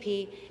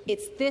NDP,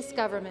 it's this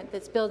government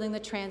that's building the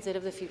transit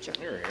of the future.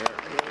 I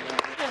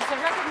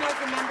recognize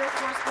the member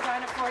for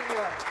Spadina-Fort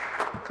York.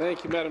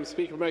 Thank you, Madam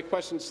Speaker. My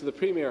question is to the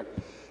Premier.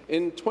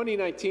 In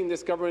 2019,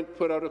 this government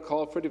put out a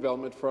call for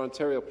development for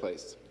Ontario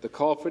Place. The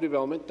call for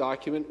development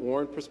document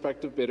warned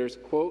prospective bidders,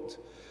 quote,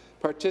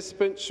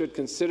 "Participants should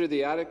consider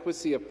the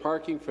adequacy of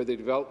parking for the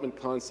development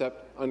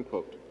concept,"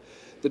 unquote.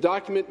 The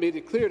document made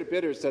it clear to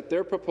bidders that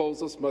their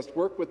proposals must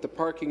work with the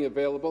parking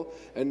available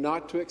and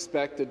not to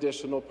expect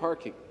additional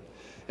parking.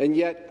 And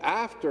yet,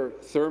 after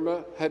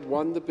Therma had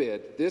won the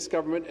bid, this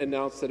government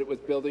announced that it was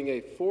building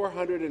a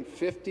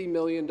 $450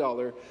 million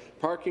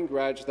parking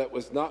garage that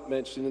was not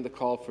mentioned in the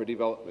call for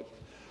development.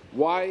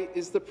 Why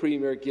is the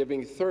Premier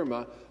giving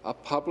Therma a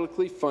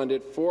publicly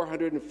funded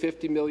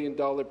 $450 million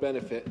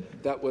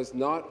benefit that was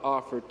not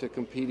offered to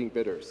competing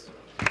bidders?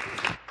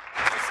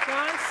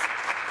 Response?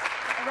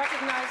 I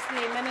recognize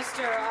the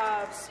Minister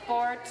of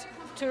Sport,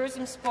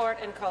 Tourism, Sport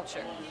and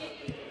Culture.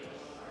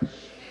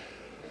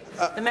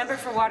 The member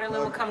for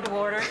Waterloo will come to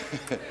order.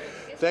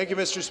 Thank you,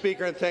 Mr.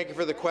 Speaker, and thank you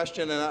for the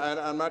question. And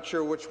I'm not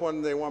sure which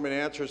one they want me to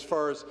answer. As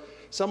far as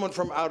someone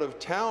from out of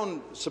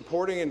town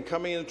supporting and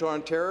coming into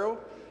Ontario,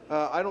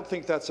 I don't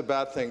think that's a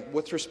bad thing.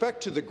 With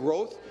respect to the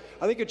growth,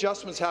 I think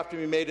adjustments have to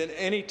be made in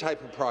any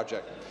type of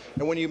project.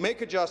 And when you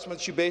make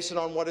adjustments, you base it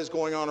on what is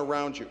going on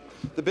around you.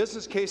 The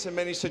business case in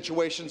many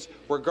situations,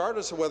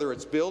 regardless of whether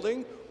it's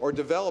building or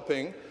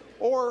developing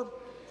or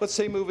let's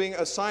say, moving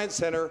a science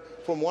centre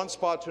from one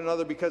spot to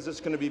another because it's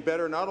going to be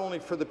better not only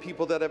for the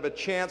people that have a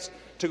chance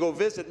to go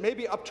visit,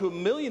 maybe up to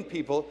 1 million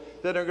people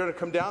that are going to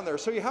come down there.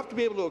 So you have to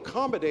be able to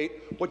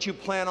accommodate what you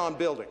plan on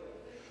building.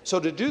 So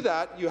to do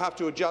that, you have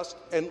to adjust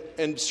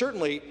and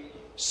certainly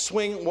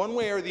swing one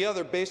way or the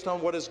other based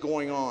on what is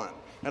going on.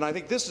 And I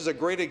think this is a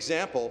great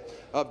example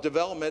of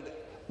development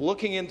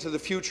looking into the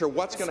future,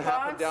 what's going to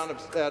happen down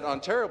at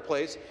Ontario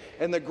Place,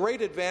 and the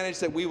great advantage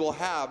that we will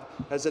have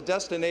as a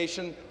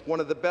destination, one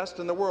of the best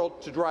in the world,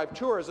 to drive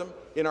tourism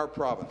in our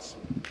province.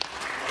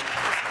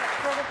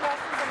 Further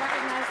questions? I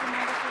recognize the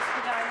member for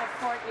Spadina,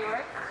 Fort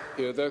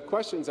York. The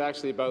question is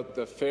actually about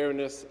the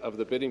fairness of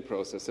the bidding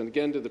process, and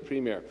again to the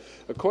Premier.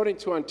 According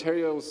to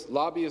Ontario's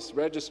lobbyist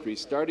registry,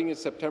 starting in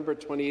September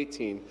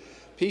 2018,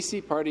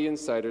 PC party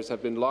insiders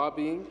have been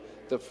lobbying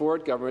the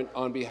Ford government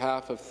on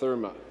behalf of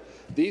Therma.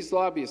 These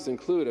lobbyists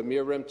include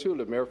Amir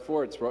Remtula, Mayor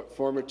Ford's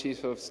former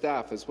chief of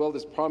staff, as well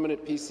as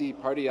prominent PC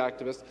party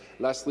activist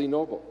Leslie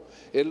Noble.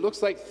 It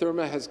looks like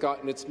Therma has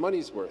gotten its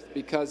money's worth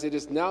because it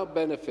is now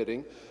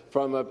benefiting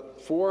from a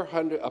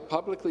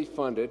publicly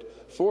funded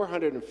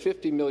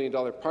 $450 million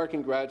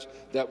parking garage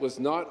that was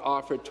not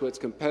offered to its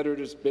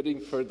competitors bidding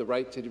for the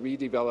right to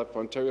redevelop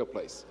Ontario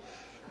Place.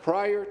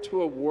 Prior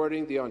to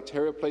awarding the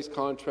Ontario Place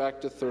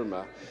contract to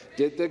Therma,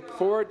 did the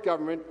Ford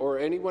government or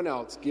anyone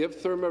else give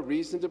Therma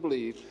reason to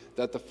believe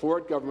that the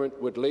Ford government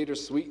would later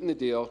sweeten the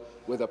deal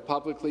with a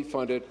publicly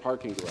funded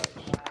parking garage?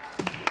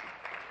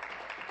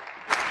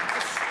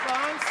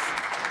 Response.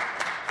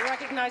 I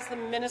recognize the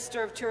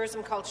Minister of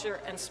Tourism,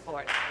 Culture and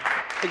Sport.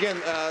 Again,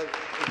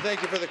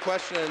 thank you for the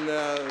question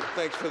and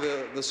thanks for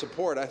the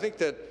support. I think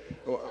that,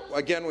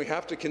 again, we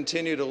have to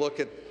continue to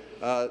look at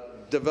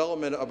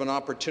development of an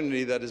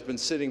opportunity that has been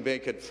sitting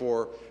vacant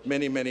for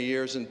many, many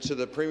years. And to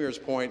the Premier's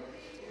point,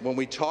 when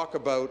we talk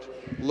about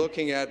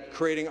looking at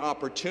creating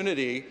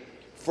opportunity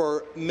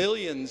for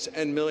millions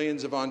and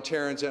millions of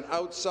Ontarians and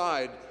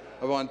outside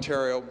of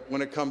Ontario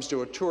when it comes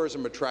to a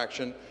tourism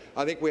attraction,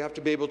 I think we have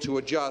to be able to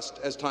adjust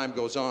as time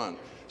goes on.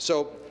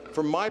 So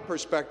from my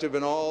perspective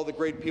and all the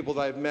great people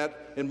that I've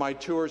met in my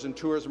tours and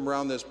tourism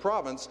around this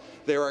province,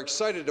 they are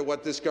excited at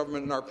what this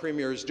government and our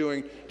Premier is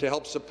doing to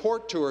help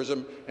support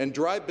tourism and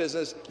drive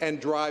business and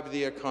drive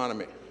the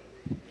economy.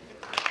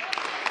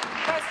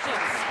 Questions?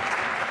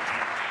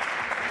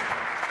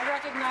 I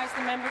recognize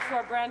the member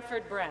for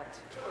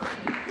Brantford-Brant.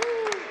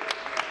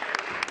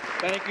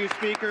 Thank you,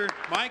 Speaker.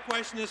 My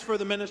question is for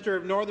the Minister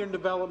of Northern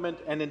Development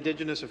and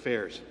Indigenous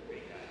Affairs.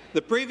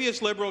 The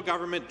previous Liberal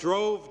government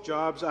drove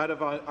jobs out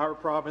of our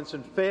province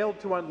and failed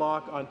to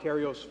unlock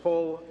Ontario's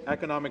full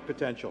economic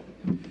potential.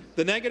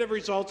 The negative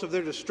results of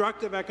their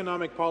destructive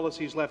economic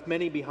policies left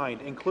many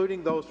behind,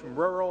 including those from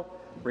rural,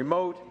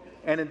 remote,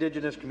 and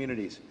Indigenous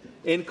communities.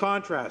 In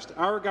contrast,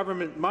 our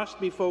government must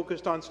be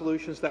focused on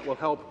solutions that will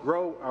help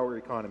grow our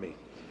economy.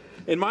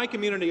 In my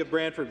community of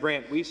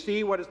Brantford-Brant, we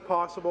see what is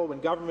possible when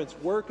governments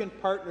work in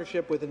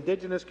partnership with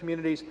Indigenous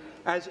communities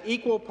as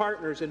equal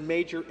partners in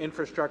major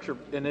infrastructure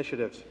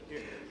initiatives.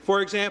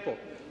 For example,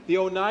 the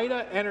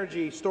Oneida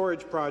Energy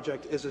Storage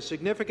Project is a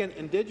significant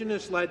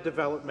Indigenous-led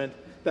development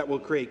that will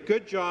create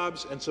good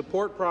jobs and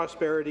support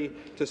prosperity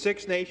to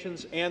Six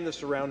Nations and the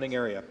surrounding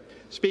area.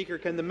 Speaker,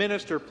 can the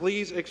minister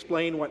please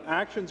explain what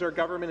actions our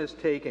government is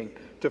taking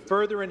to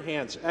further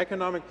enhance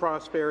economic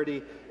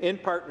prosperity in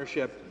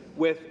partnership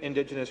with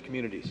Indigenous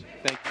communities?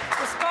 Thank you.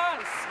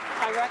 Response.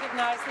 I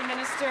recognize the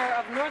Minister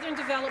of Northern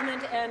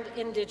Development and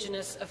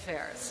Indigenous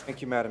Affairs.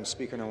 Thank you, Madam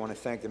Speaker, and I want to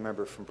thank the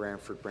member from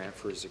Brantford-Brant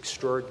for his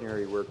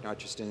extraordinary work, not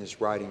just in his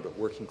riding, but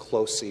working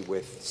closely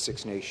with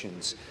Six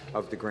Nations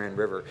of the Grand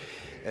River.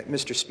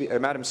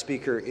 Madam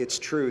Speaker, it's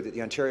true that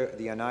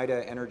the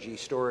Oneida Energy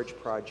Storage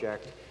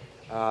Project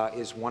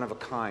is one of a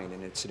kind,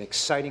 and it's an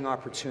exciting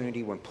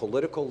opportunity when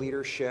political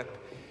leadership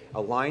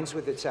aligns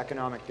with its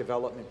economic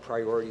development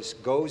priorities,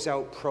 goes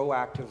out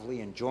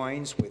proactively and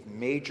joins with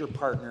major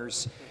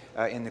partners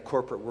in the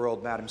corporate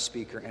world, Madam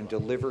Speaker, and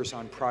delivers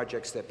on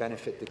projects that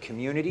benefit the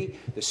community,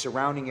 the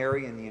surrounding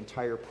area, and the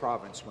entire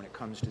province when it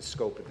comes to the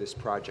scope of this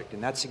project.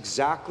 And that's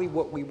exactly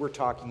what we were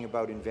talking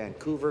about in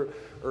Vancouver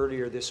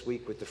earlier this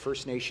week with the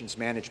First Nations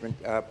Management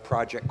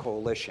Project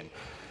Coalition.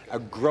 A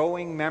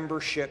growing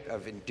membership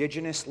of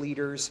Indigenous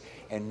leaders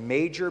and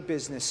major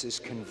businesses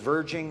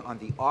converging on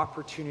the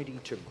opportunity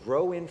to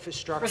grow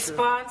infrastructure,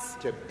 Response.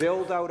 to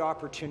build out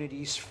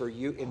opportunities for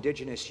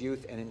Indigenous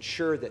youth, and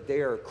ensure that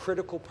they are a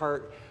critical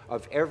part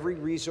of every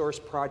resource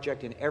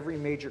project and every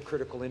major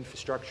critical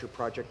infrastructure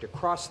project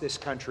across this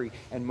country,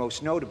 and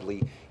most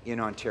notably in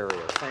Ontario.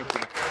 Thank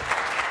you.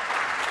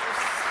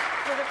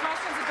 For the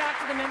questions, back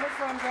to the member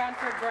from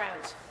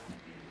Brantford-Brant.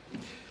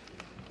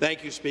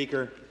 Thank you,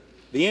 Speaker.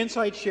 The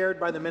insights shared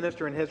by the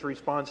minister in his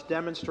response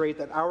demonstrate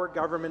that our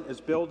government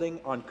is building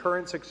on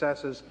current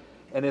successes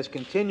and is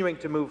continuing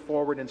to move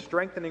forward in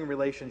strengthening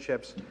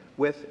relationships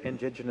with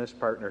Indigenous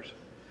partners.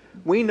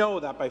 We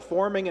know that by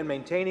forming and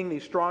maintaining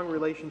these strong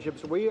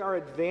relationships, we are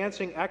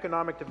advancing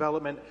economic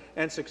development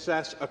and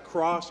success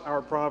across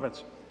our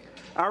province.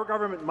 Our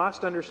government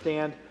must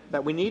understand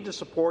that we need to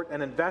support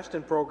and invest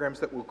in programs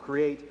that will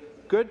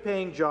create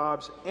good-paying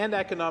jobs and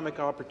economic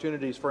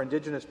opportunities for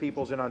Indigenous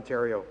peoples in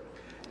Ontario.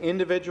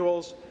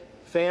 Individuals,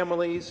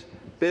 families,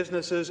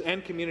 businesses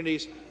and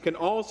communities can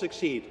all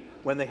succeed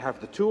when they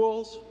have the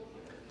tools,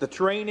 the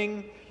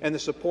training and the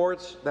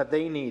supports that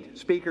they need.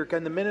 Speaker,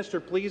 can the minister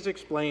please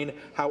explain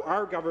how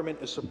our government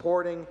is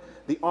supporting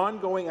the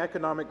ongoing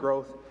economic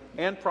growth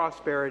and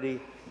prosperity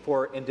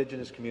for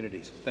Indigenous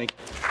communities? Thank you.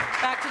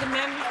 Back to the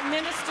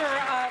Minister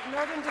of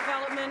Northern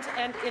Development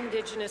and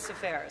Indigenous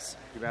Affairs.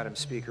 Thank you, Madam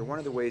Speaker. One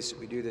of the ways that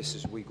we do this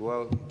is we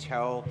go out and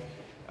tell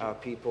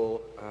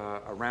people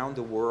around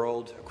the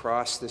world,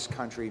 across this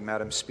country,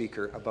 Madam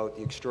Speaker, about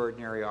the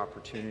extraordinary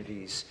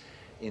opportunities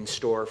in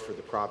store for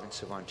the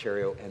province of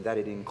Ontario, and that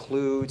it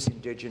includes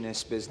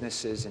Indigenous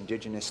businesses,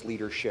 Indigenous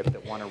leadership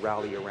that want to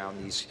rally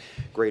around these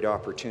great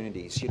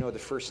opportunities. You know, the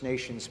First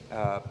Nations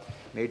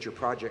Major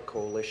Project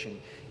Coalition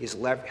is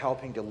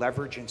helping to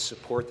leverage and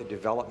support the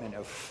development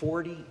of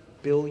 $40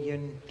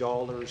 billion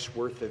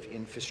worth of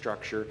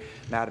infrastructure,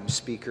 Madam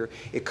Speaker.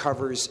 It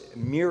covers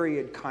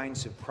myriad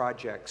kinds of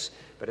projects,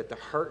 but at the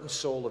heart and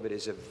soul of it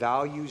is a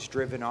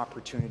values-driven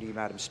opportunity,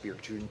 Madam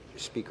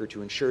Speaker,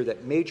 to ensure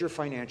that major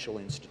financial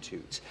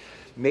institutes,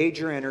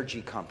 major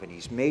energy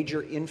companies,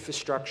 major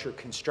infrastructure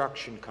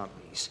construction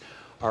companies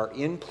are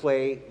in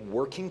play,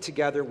 working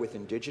together with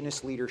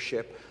Indigenous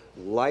leadership,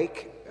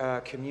 like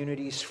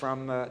communities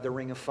from the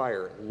Ring of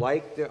Fire,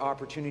 like the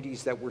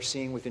opportunities that we're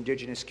seeing with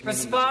Indigenous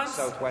communities in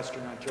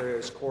southwestern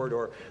Ontario's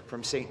corridor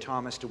from St.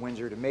 Thomas to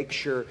Windsor, to make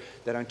sure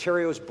that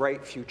Ontario's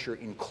bright future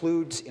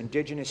includes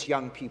Indigenous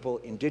young people,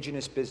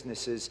 Indigenous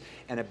businesses,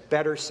 and a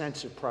better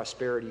sense of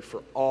prosperity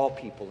for all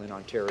people in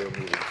Ontario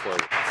moving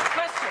forward.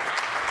 Question.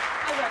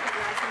 I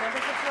recognize the member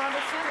for Toronto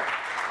Centre.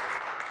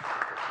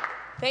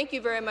 Thank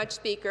you very much,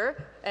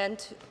 Speaker,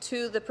 and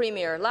to the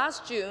Premier.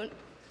 Last June,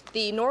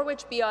 the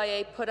Norwich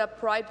BIA put up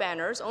Pride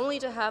banners, only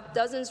to have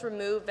dozens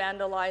removed,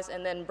 vandalized,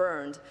 and then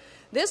burned.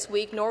 This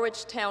week,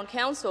 Norwich Town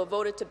Council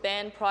voted to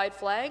ban Pride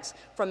flags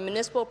from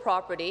municipal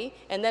property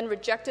and then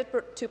rejected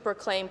to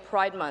proclaim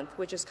Pride Month,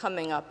 which is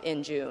coming up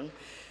in June.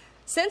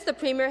 Since the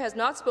Premier has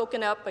not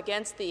spoken up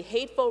against the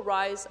hateful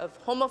rise of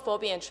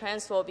homophobia and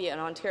transphobia in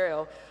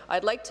Ontario,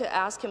 I'd like to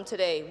ask him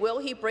today, will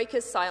he break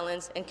his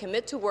silence and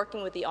commit to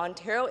working with the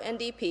Ontario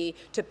NDP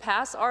to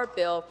pass our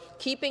bill,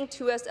 keeping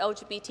 2S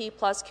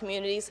LGBT+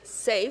 communities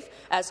safe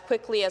as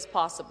quickly as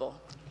possible?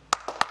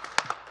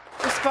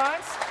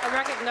 Response. I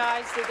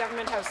recognize the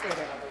Government House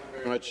Leader.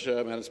 Very much,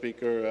 Madam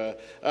Speaker.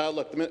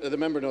 Look, the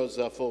member knows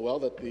full well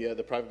that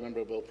the private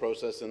member bill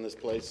process in this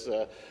place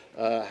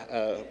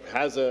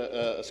has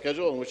a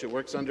schedule in which it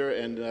works under,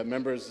 and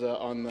members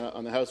on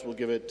the House will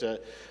give it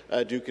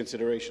due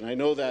consideration. I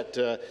know that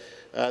the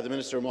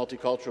Minister of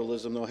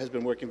Multiculturalism, though, has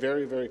been working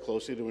very, very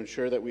closely to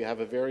ensure that we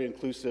have a very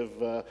inclusive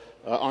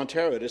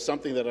Ontario. It is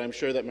something that I'm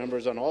sure that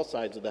members on all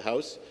sides of the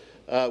House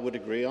would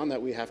agree on,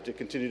 that we have to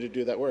continue to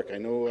do that work. I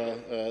know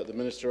the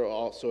minister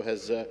also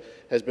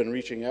has been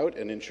reaching out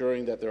and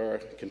ensuring that there are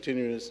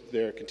continuous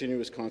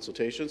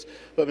consultations.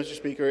 But, Mr.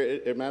 Speaker,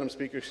 Madam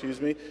Speaker, excuse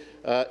me,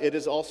 it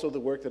is also the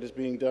work that is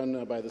being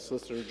done by the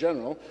Solicitor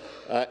General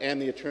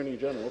and the Attorney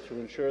General to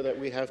ensure that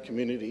we have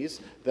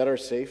communities that are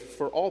safe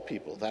for all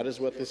people. That is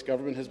what this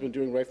government has been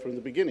doing right from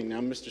the beginning.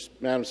 Now,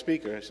 Madam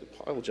Speaker,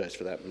 I apologize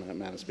for that,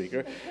 Madam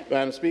Speaker.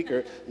 Madam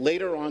Speaker,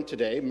 later on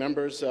today,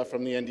 members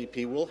from the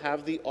NDP will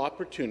have the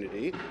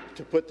opportunity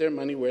to put their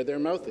money where their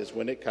mouth is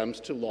when it comes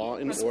to law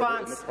and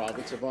order in the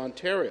province of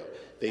Ontario.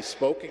 They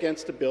spoke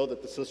against a bill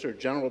that the Solicitor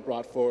General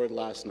brought forward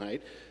last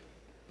night,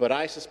 but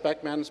I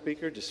suspect, Madam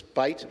Speaker,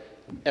 despite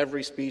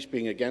every speech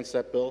being against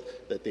that bill,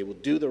 that they will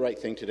do the right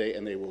thing today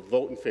and they will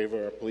vote in favour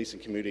of our police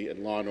and community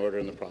and law and order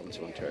in the province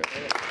of Ontario.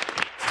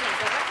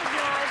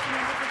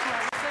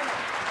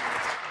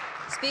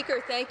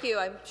 Speaker, thank you.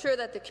 I'm sure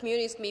that the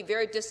community is going to be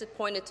very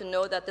disappointed to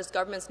know that this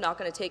government is not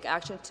going to take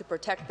action to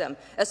protect them,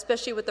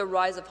 especially with the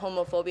rise of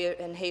homophobia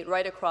and hate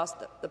right across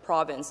the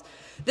province.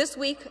 This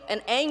week,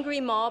 an angry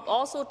mob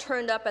also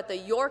turned up at the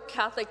York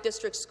Catholic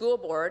District School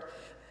Board,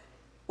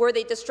 where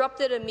they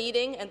disrupted a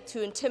meeting and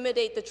to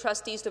intimidate the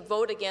trustees to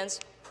vote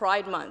against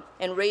Pride Month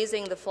and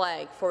raising the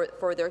flag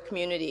for their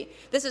community.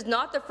 This is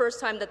not the first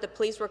time that the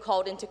police were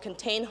called in to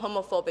contain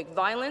homophobic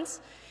violence.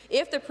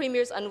 If the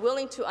Premier is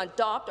unwilling to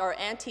adopt our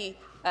anti-2S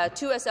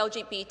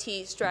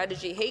LGBT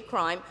strategy hate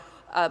crime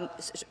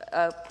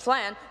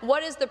plan,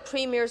 what is the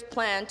Premier's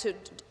plan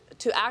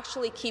to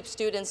actually keep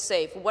students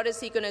safe? What is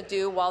he going to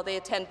do while they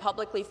attend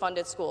publicly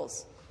funded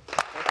schools?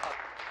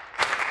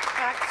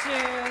 Back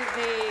to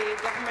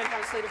the Government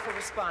House Leader for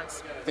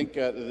response. I think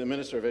the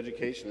Minister of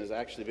Education has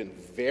actually been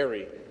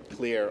very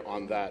clear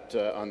on that,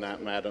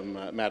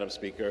 Madam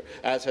Speaker,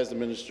 as has the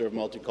Minister of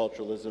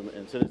Multiculturalism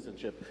and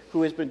Citizenship,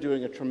 who has been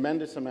doing a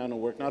tremendous amount of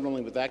work, not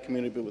only with that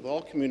community, but with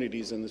all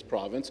communities in this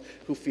province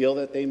who feel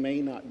that they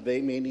may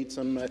need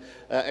some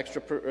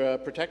extra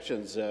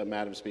protections,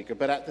 Madam Speaker.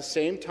 But at the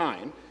same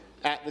time,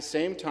 At the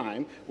same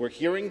time, we're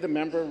hearing the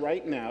member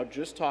right now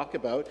just talk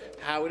about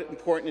how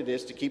important it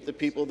is to keep the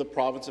people of the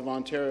province of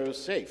Ontario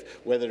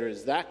safe, whether it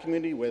is that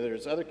community, whether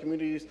it's other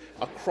communities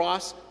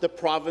across the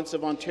province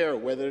of Ontario,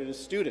 whether it is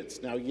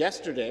students. Now,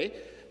 yesterday,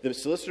 the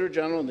Solicitor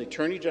General and the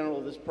Attorney General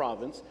of this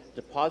province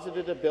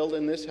deposited a bill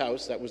in this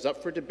House that was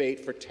up for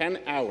debate for 10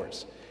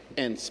 hours,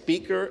 and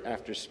speaker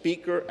after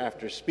speaker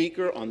after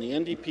speaker on the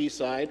NDP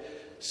side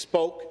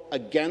spoke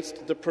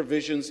against the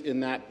provisions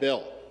in that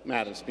bill,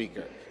 Madam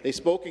Speaker. They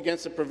spoke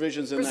against the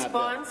provisions in that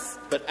bill.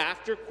 But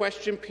after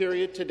question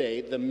period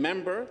today, the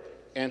member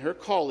and her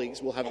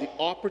colleagues will have the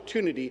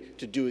opportunity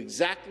to do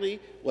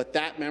exactly what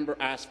that member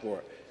asked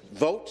for.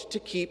 Vote to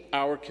keep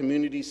our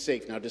communities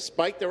safe. Now,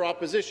 despite their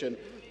opposition,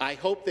 I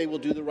hope they will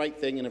do the right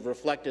thing and have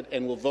reflected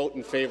and will vote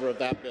in favour of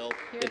that bill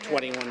in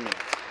 21 minutes.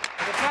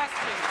 The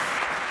questions.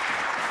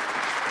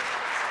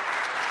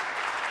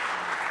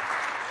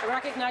 I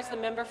recognize the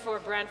member for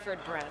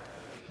Brantford-Brant.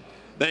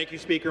 Thank you,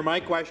 Speaker. My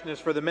question is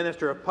for the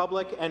Minister of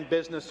Public and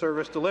Business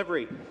Service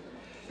Delivery.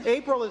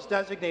 April is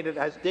designated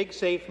as Dig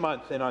Safe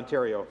Month in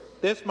Ontario.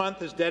 This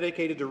month is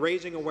dedicated to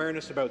raising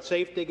awareness about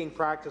safe digging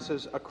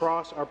practices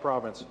across our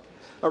province.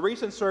 A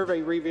recent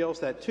survey reveals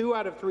that 2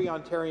 out of 3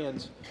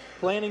 Ontarians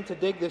planning to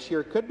dig this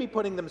year could be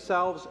putting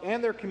themselves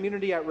and their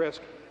community at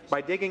risk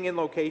by digging in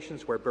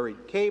locations where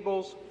buried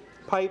cables,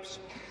 pipes,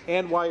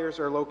 and wires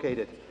are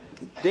located.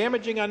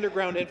 Damaging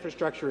underground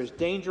infrastructure is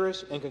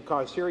dangerous and can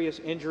cause serious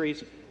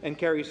injuries and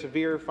carry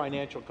severe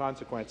financial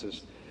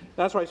consequences.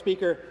 That's why,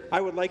 Speaker,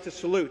 I would like to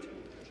salute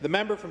the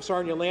member from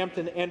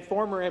Sarnia-Lambton and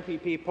former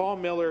MPP Paul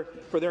Miller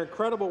for their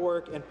incredible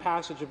work and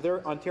passage of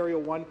their Ontario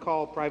One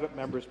Call private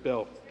members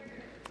bill.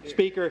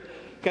 Speaker,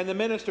 can the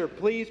minister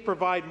please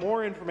provide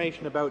more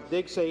information about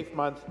Dig Safe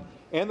Month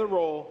and the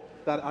role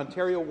that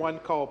Ontario One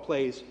Call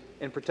plays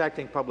in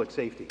protecting public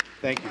safety?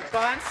 Thank you.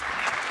 Response.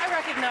 I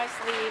recognize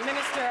the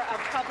Minister of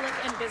Public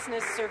and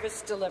Business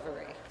Service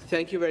Delivery.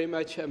 Thank you very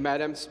much,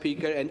 Madam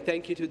Speaker, and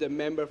thank you to the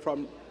member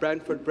from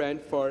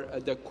Brantford-Brant for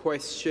the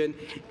question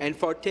and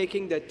for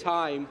taking the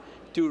time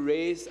to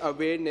raise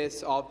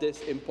awareness of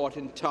this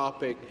important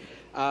topic.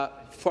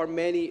 For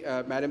many,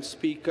 Madam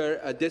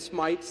Speaker, this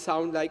might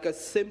sound like a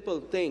simple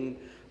thing,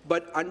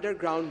 but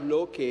underground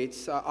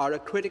locates are a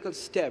critical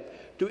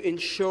step to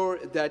ensure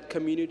that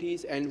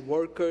communities and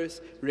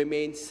workers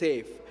remain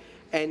safe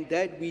and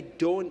that we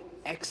don't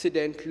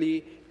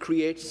accidentally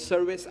create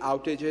service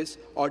outages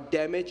or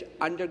damage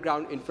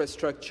underground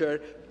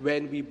infrastructure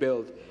when we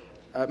build.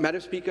 Madam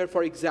Speaker,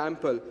 for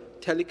example,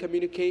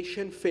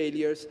 telecommunication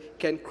failures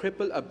can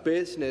cripple a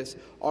business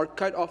or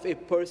cut off a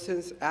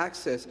person's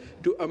access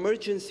to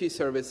emergency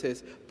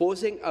services,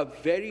 posing a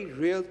very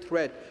real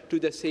threat to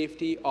the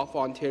safety of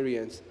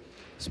Ontarians.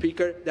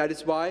 Speaker, that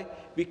is why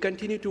we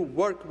continue to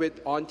work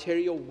with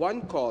Ontario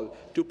One Call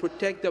to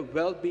protect the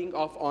well-being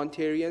of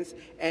Ontarians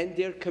and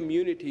their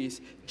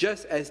communities,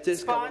 just as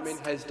this government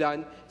has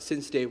done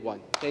since day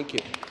one. Thank you.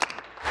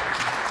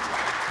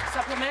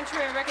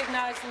 Supplementary, I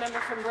recognize the member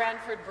from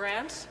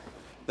Brantford-Brant.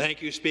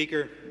 Thank you,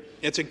 Speaker.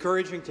 It's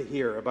encouraging to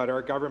hear about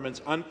our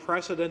government's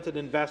unprecedented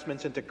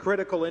investments into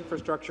critical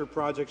infrastructure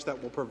projects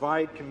that will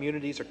provide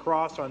communities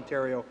across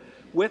Ontario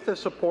with the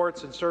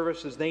supports and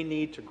services they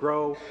need to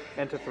grow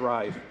and to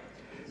thrive.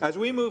 As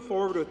we move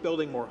forward with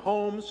building more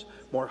homes,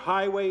 more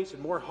highways,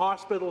 and more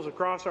hospitals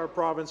across our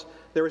province,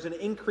 there is an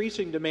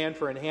increasing demand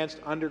for enhanced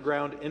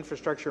underground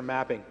infrastructure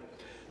mapping.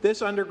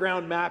 This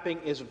underground mapping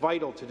is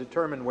vital to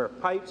determine where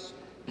pipes,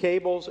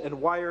 cables,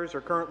 and wires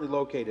are currently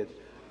located.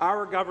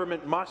 Our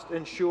government must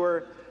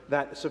ensure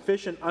that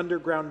sufficient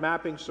underground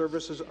mapping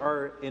services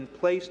are in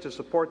place to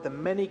support the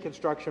many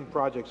construction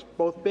projects,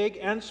 both big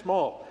and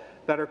small,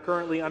 that are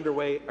currently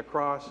underway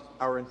across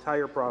our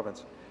entire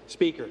province.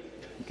 Speaker,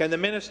 can the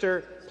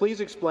minister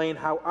please explain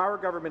how our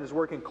government is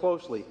working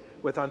closely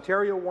with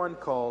Ontario One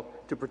Call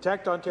to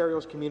protect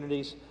Ontario's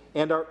communities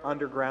and our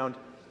underground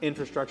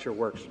infrastructure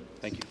works?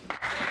 Thank you.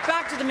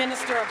 Back to the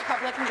Minister of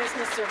Public and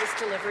Business Service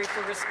Delivery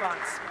for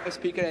response.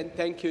 Speaker, and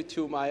thank you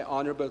to my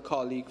honourable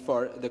colleague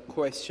for the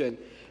question.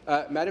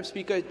 Madam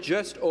Speaker,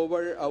 just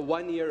over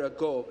 1 year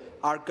ago,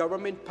 our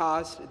government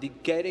passed the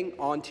Getting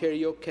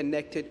Ontario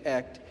Connected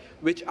Act,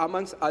 which,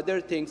 amongst other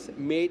things,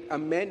 made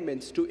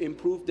amendments to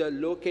improve the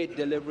locate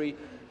delivery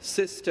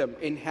system,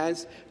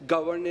 enhance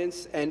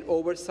governance and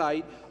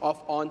oversight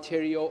of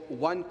Ontario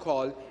One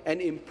Call,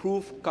 and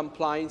improve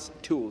compliance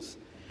tools.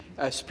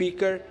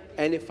 Speaker,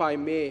 and if I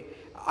may,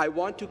 I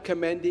want to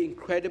commend the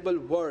incredible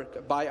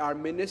work by our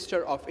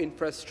Minister of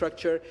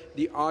Infrastructure,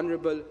 the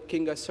Honourable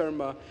Kinga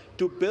Sarma,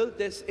 to build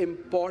this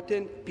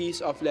important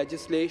piece of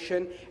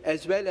legislation,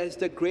 as well as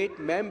the great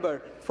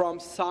member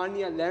from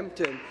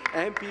Sarnia-Lambton,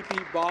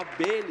 MPP Bob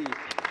Bailey,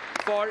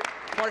 for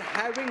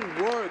having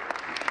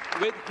worked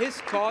with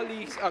his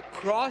colleagues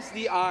across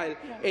the aisle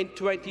in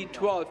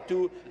 2012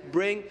 to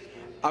bring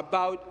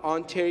about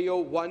Ontario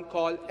One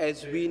Call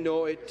as we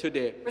know it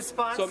today.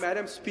 Response. So,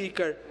 Madam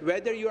Speaker,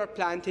 whether you are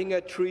planting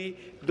a tree,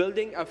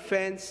 building a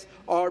fence,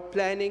 or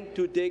planning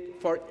to dig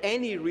for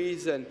any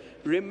reason,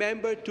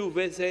 remember to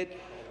visit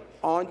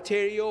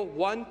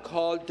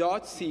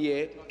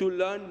OntarioOneCall.ca to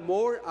learn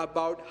more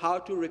about how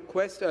to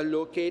request or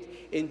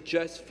locate in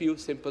just few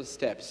simple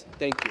steps.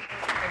 Thank you.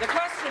 The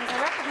questions.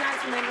 I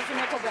recognize the member for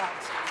Nickel Belt.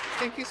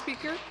 Thank you,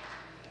 Speaker.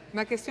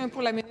 Ma question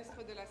pour la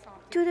ministre de la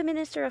Santé. To the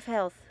Minister of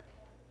Health.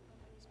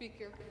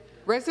 Speaker,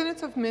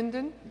 residents of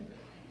Minden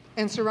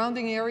and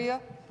surrounding area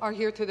are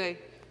here today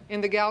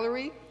in the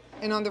gallery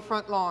and on the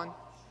front lawn.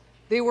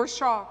 They were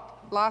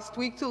shocked last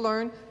week to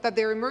learn that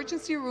their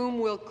emergency room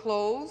will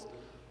close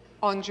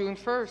on June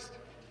 1st.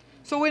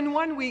 So in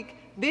 1 week,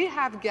 they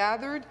have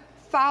gathered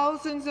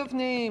thousands of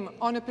names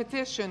on a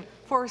petition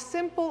for a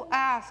simple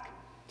ask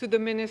to the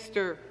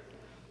minister,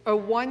 a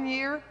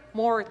 1-year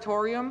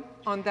moratorium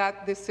on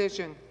that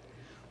decision.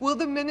 Will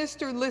the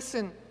minister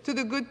listen to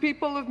the good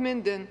people of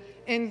Minden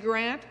and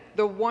grant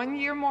the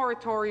 1-year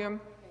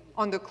moratorium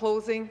on the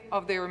closing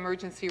of their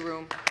emergency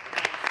room?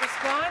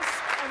 Response.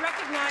 I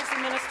recognize the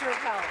Minister of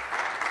Health.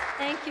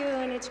 Thank you,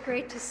 and it's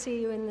great to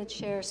see you in the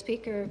chair,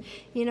 Speaker.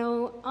 You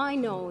know, I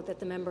know that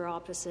the member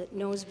opposite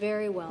knows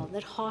very well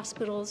that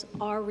hospitals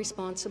are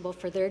responsible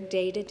for their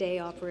day-to-day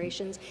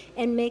operations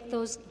and make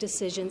those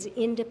decisions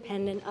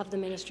independent of the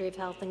Ministry of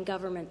Health and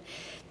Government.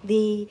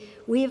 We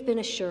have been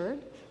assured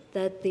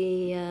that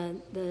the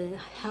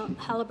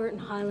Haliburton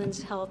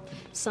Highlands Health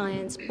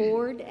Science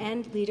Board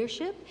and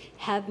leadership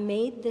have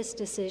made this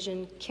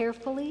decision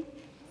carefully,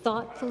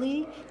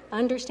 thoughtfully,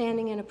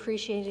 understanding and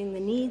appreciating the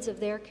needs of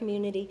their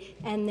community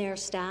and their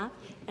staff,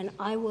 and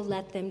I will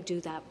let them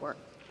do that work.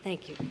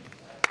 Thank you.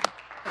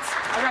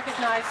 I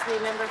recognize the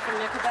member from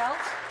Nickel Belt.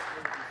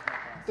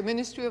 The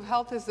Ministry of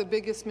Health is the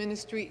biggest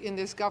ministry in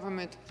this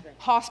government.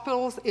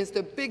 Hospitals is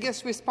the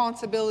biggest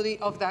responsibility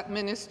of that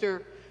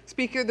minister.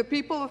 Speaker, the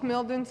people of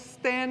Minden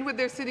stand with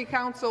their City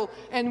Council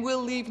and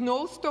will leave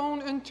no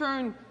stone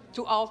unturned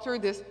to alter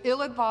this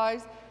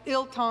ill-advised,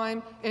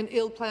 ill-timed and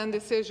ill-planned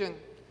decision.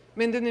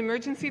 Minden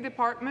Emergency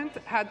Department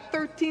had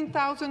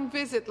 13,000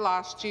 visits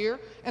last year,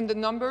 and the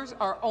numbers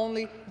are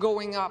only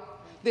going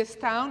up. This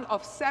town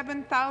of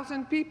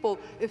 7,000 people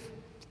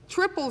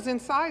triples in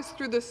size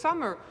through the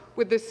summer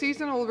with the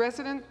seasonal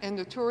resident and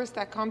the tourist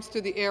that comes to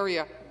the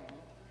area.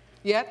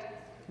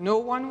 Yet, no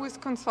one was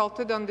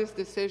consulted on this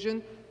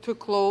decision to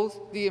close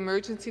the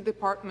emergency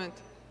department.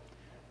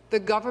 The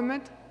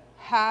government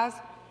has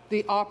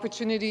the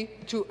opportunity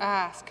to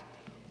ask,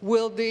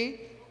 will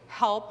they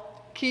help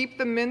keep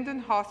the Minden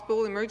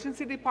Hospital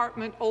Emergency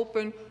Department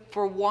open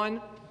for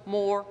 1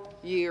 more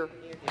year?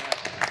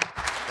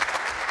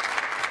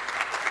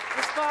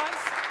 Response.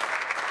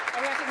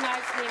 I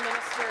recognize the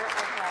Minister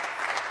of Health.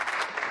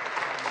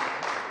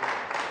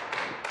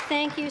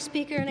 Thank you,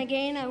 Speaker. And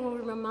again, I will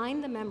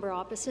remind the member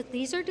opposite,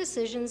 these are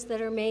decisions that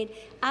are made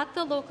at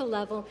the local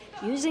level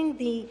using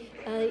the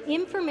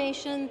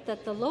information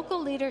that the local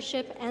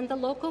leadership and the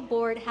local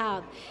board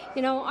have.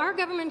 You know, our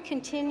government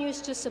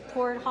continues to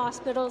support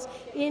hospitals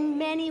in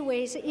many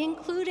ways,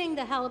 including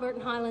the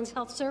Haliburton Highlands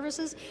Health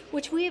Services,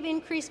 which we have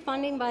increased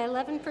funding by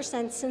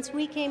 11% since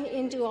we came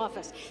into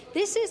office.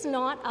 This is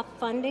not a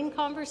funding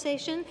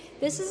conversation.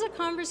 This is a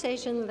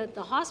conversation that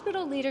the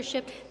hospital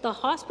leadership, the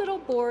hospital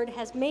board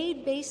has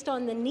made based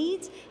on the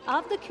needs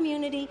of the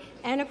community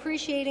and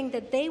appreciating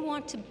that they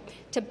want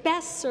to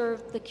best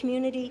serve the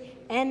community,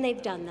 and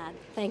they've done that.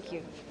 Thank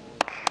you.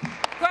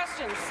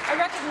 Questions. I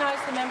recognize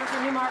the member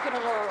for Newmarket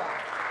Aurora.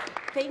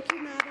 Thank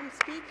you, Madam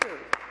Speaker.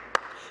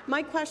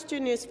 My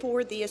question is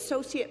for the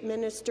Associate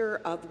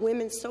Minister of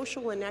Women's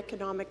Social and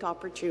Economic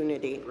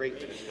Opportunity.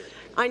 Great.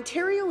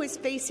 Ontario is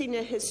facing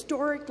a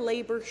historic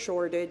labour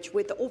shortage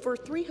with over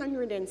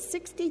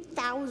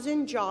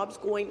 360,000 jobs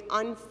going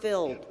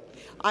unfilled.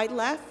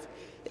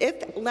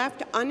 If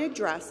left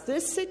unaddressed,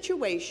 this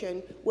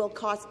situation will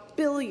cost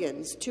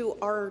billions to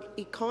our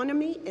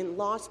economy in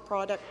lost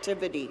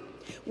productivity.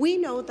 We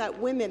know that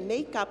women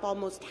make up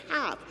almost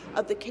half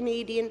of the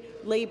Canadian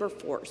labour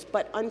force,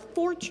 but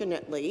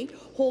unfortunately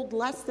hold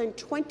less than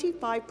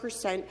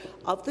 25%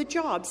 of the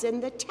jobs in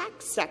the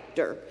tech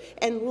sector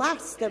and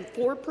less than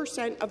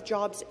 4% of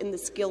jobs in the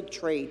skilled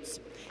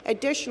trades.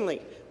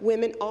 Additionally,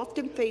 women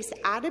often face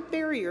added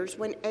barriers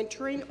when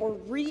entering or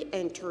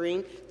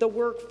re-entering the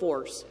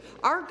workforce.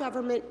 Our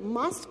government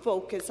must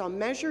focus on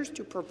measures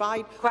to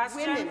provide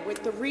women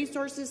with the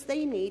resources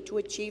they need to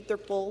achieve their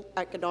full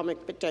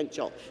economic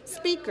potential.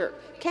 Speaker,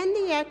 can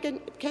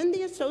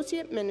the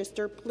Associate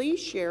Minister please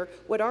share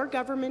what our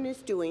government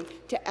is doing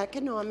to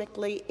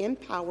economically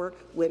empower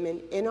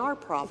women in our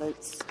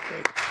province?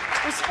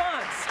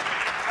 Response.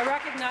 I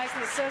recognize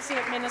the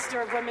Associate Minister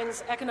of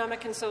Women's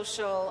Economic and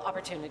Social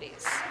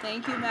Opportunities.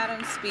 Thank you,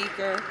 Madam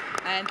Speaker,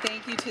 and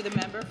thank you to the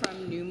member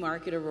from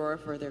Newmarket Aurora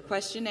for their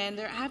question and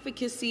their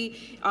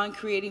advocacy on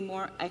creating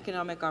more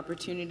economic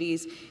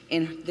opportunities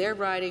in their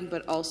riding,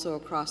 but also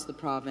across the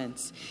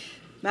province.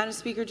 Madam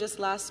Speaker, just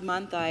last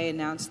month I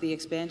announced the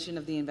expansion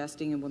of the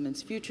Investing in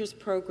Women's Futures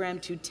program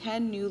to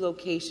 10 new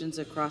locations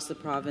across the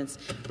province,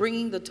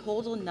 bringing the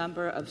total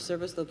number of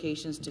service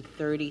locations to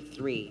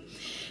 33.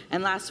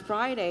 And last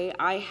Friday,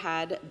 I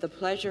had the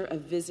pleasure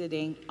of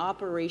visiting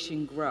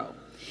Operation Grow.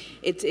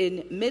 It's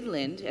in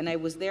Midland, and I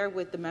was there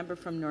with the member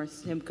from North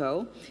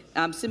Simcoe,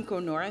 Simcoe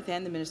North,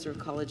 and the Minister of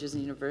Colleges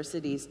and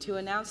Universities to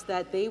announce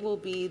that they will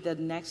be the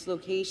next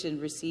location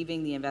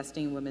receiving the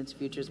Investing in Women's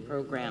Futures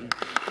program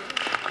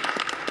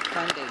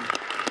funding.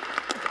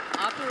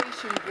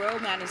 Operation Grow,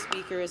 Madam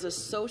Speaker, is a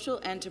social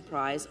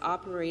enterprise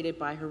operated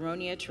by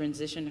Huronia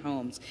Transition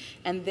Homes,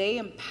 and they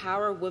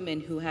empower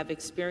women who have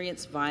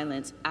experienced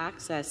violence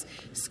access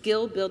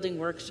skill-building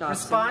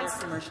workshops in their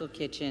commercial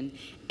kitchen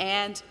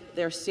and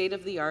their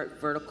state-of-the-art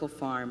vertical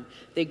farm.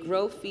 They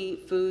grow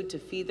food to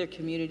feed their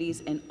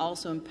communities and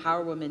also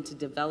empower women to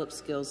develop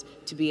skills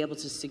to be able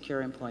to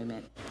secure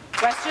employment.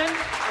 Question?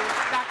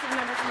 Back to the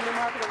member from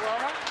Newmarket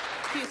Aurora.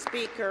 Thank you,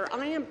 Speaker.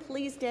 I am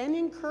pleased and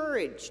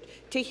encouraged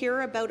to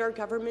hear about our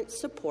government's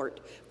support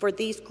for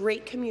these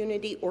great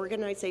community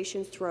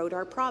organizations throughout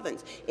our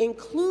province,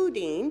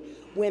 including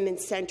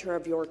Women's Centre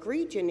of York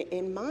Region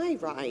in my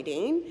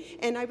riding.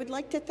 And I would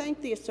like to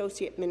thank the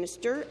Associate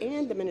Minister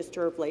and the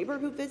Minister of Labour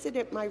who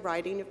visited my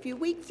riding a few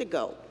weeks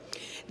ago.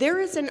 There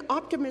is an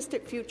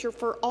optimistic future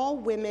for all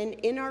women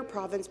in our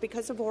province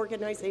because of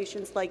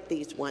organizations like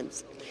these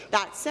ones.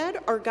 That said,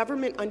 our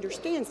government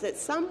understands that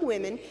some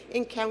women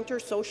encounter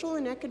social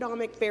and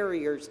economic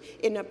barriers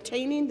in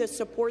obtaining the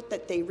support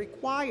that they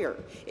require.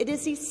 It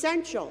is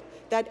essential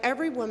that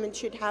every woman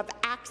should have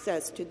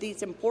access to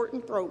these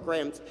important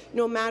programs,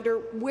 no matter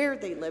where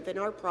they live in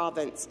our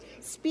province.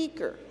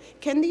 Speaker,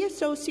 can the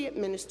Associate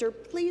Minister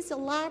please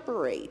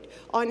elaborate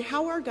on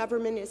how our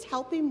government is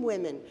helping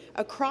women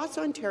across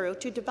Ontario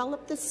to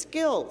develop the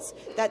skills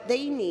that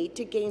they need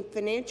to gain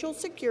financial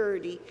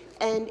security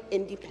and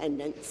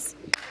independence?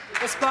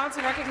 Response,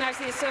 and recognize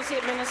the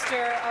Associate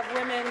Minister of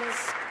Women's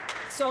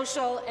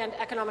Social and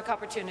Economic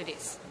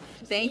Opportunities.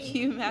 Thank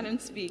you, Madam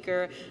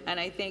Speaker, and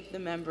I thank the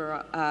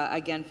member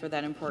again for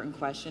that important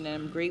question,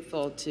 and I'm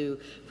grateful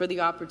for the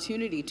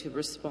opportunity to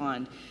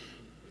respond.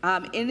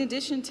 In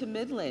addition to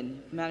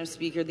Midland, Madam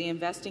Speaker, the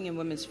Investing in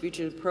Women's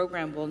Future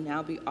program will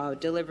now be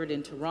delivered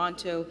in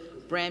Toronto,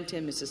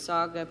 Brampton,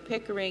 Mississauga,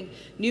 Pickering,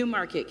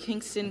 Newmarket,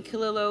 Kingston,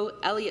 Killaloe,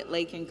 Elliott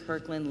Lake, and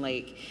Kirkland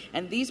Lake.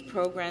 And these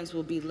programs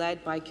will be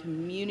led by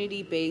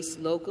community-based,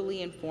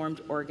 locally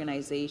informed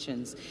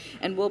organizations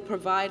and will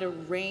provide a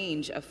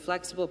range of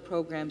flexible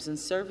programs and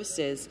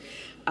services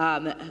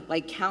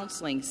like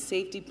counseling,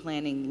 safety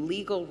planning,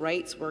 legal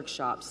rights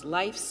workshops,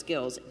 life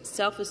skills,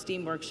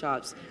 self-esteem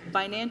workshops,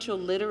 financial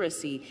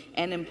literacy,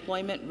 and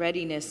employment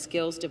readiness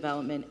skills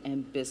development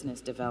and business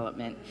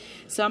development.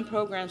 Some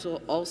programs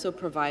will also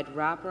provide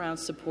wraparound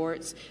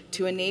supports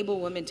to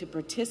enable women to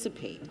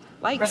participate,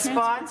 like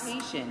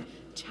transportation,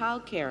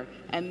 childcare,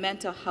 and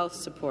mental health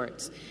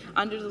supports.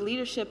 Under the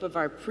leadership of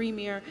our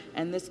Premier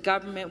and this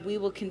government, we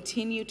will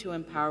continue to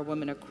empower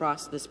women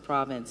across this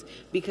province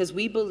because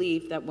we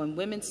believe that when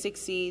women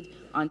succeed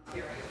on...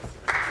 Question.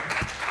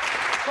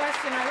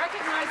 I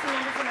recognize the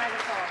member from Niagara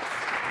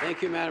Falls.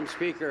 Thank you, Madam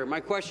Speaker. My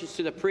question is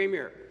to the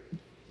Premier.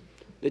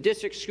 The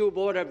District School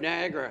Board of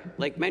Niagara,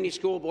 like many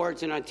school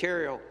boards in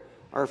Ontario,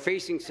 are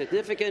facing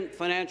significant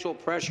financial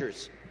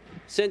pressures.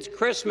 Since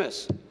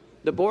Christmas,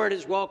 the board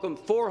has welcomed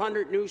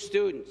 400 new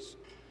students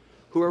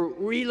who are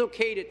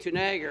relocated to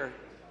Niagara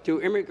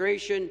to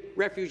Immigration,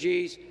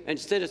 Refugees and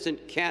Citizen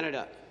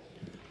Canada.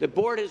 The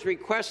board has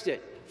requested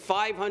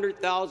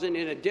 $500,000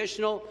 in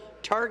additional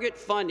target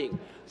funding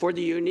for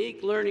the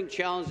unique learning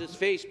challenges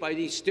faced by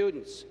these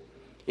students,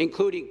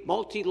 including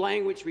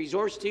multi-language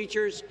resource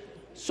teachers,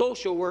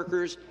 social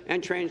workers,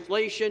 and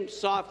translation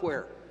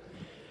software.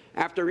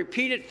 After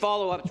repeated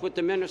follow-ups with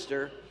the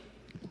minister,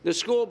 the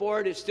school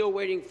board is still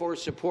waiting for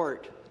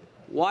support.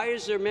 Why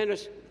is the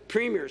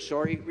Premier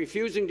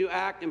refusing to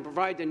act and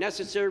provide the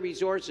necessary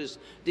resources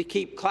to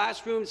keep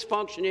classrooms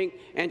functioning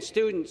and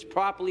students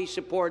properly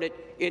supported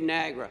in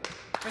Niagara?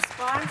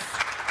 Response.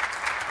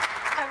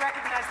 I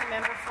recognize the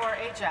member for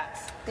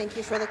Ajax. Thank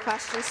you for the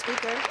question,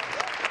 Speaker.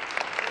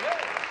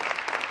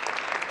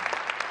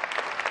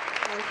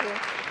 Thank you.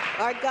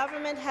 Our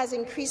government has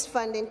increased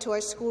funding to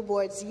our school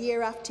boards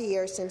year after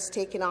year since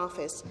taking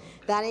office.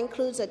 That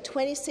includes a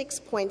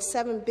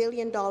 $26.7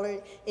 billion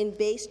in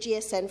base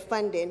GSN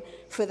funding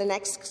for the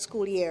next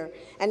school year,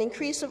 an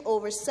increase of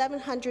over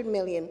 $700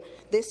 million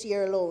this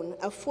year alone,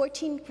 a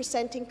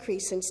 14%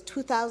 increase since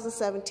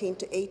 2017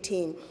 to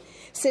 18.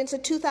 Since the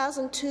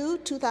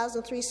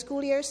 2002-2003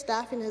 school year,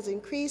 staffing has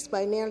increased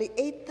by nearly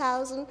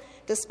 8,000,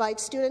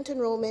 despite student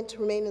enrollment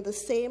remaining the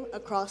same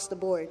across the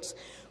boards.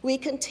 We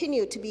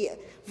continue to be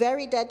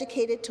very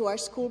dedicated to our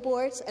school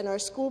boards and our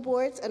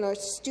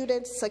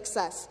students'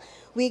 success.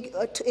 We,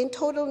 in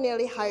total,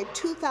 nearly hired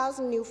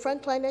 2,000 new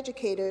frontline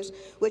educators,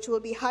 which will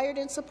be hired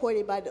and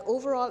supported by the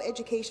overall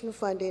education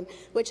funding,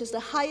 which is the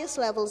highest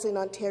levels in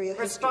Ontario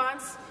history.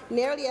 Response.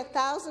 Nearly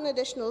 1,000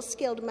 additional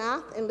skilled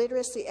math and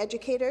literacy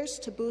educators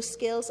to boost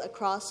skills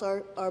across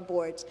our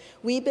boards.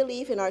 We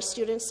believe in our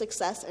students'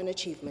 success and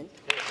achievement.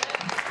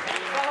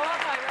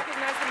 Follow-up. I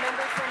recognize the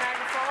member for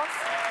Niagara Falls.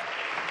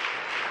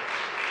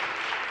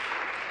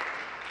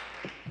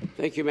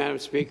 Thank you, Madam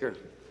Speaker.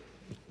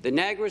 The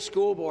Niagara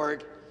School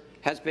Board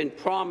has been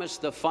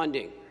promised the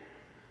funding.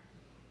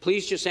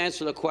 Please just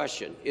answer the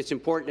question. It's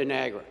important to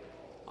Niagara.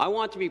 I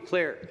want to be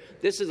clear.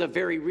 This is a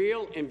very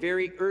real and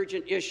very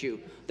urgent issue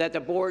that the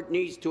board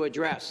needs to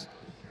address.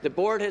 The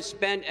board has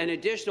spent an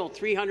additional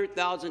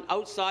 $300,000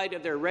 outside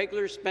of their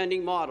regular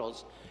spending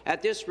models.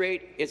 At this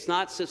rate, it's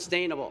not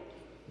sustainable.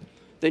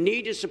 The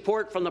need to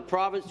support from the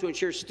province to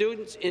ensure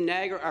students in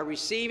Niagara are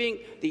receiving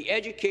the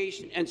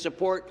education and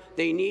support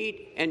they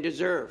need and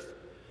deserve.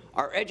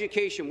 Our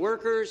education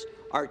workers,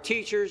 our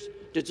teachers,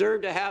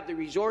 deserve to have the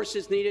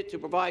resources needed to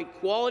provide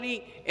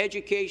quality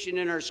education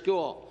in our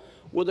school.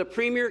 Will the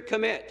Premier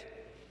commit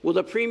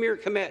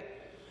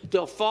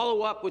to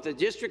follow up with the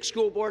District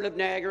School Board of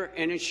Niagara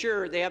and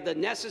ensure they have the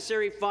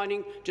necessary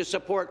funding to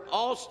support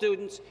all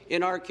students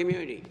in our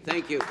community?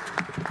 Thank you.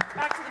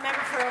 Back to the member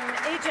from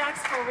Ajax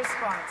for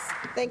response.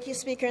 Thank you,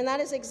 Speaker. And that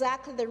is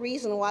exactly the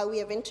reason why we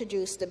have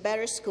introduced the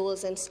Better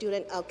Schools and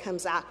Student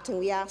Outcomes Act, and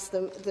we ask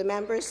the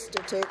members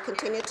to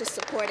continue to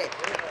support it.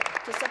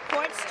 To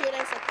support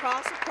students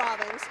across the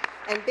province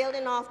and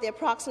building off the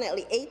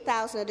approximately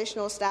 8,000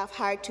 additional staff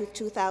hired to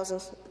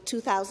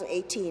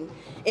 2018,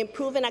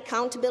 improving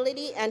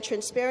accountability and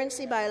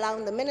transparency by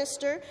allowing the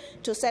minister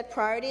to set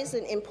priorities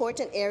in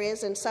important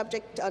areas and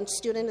subject on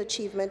student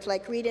achievement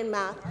like reading,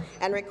 math,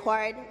 and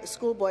required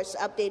school boards to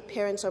update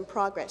parents on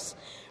progress.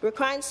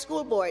 Requiring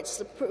school boards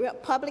to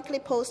publicly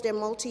post their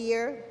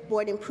multi-year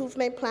board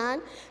improvement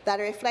plan that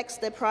reflects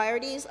the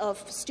priorities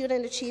of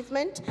student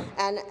achievement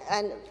and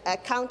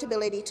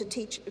accountability to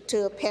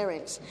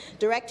parents.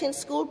 Directing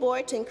school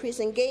board to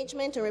increase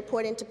engagement and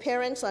reporting to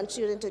parents on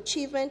student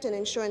achievement and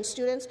ensuring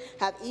students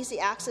have easy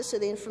access to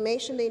the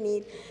information they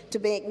need to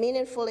make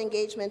meaningful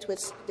engagement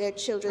with their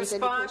children's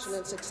education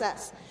and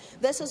success.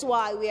 This is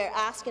why we are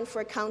asking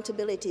for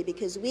accountability,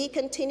 because we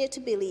continue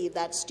to believe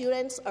that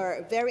students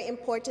are very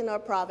important in our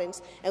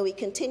province and we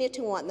continue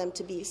to want them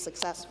to be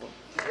successful.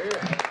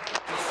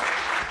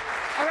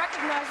 I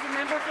recognize the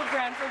member for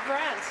Brantford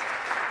Brant.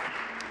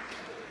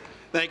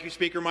 Thank you,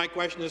 Speaker. My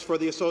question is for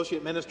the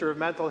Associate Minister of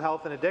Mental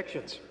Health and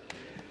Addictions.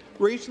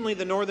 Recently,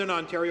 the Northern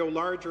Ontario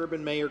Large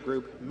Urban Mayor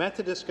Group met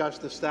to discuss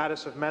the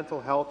status of mental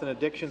health and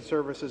addiction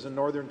services in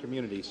northern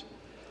communities.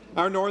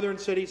 Our northern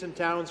cities and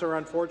towns are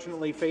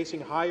unfortunately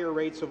facing higher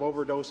rates of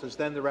overdoses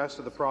than the rest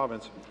of the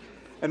province,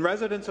 and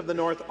residents of the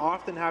north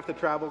often have to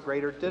travel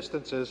greater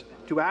distances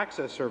to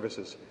access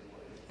services.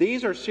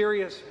 These are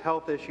serious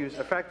health issues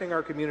affecting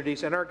our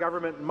communities, and our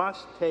government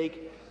must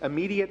take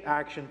immediate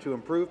action to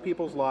improve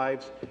people's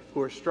lives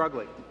who are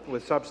struggling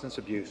with substance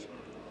abuse.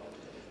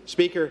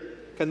 Speaker,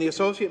 can the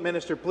Associate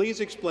Minister please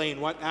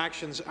explain what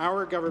actions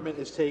our government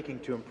is taking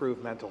to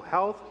improve mental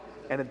health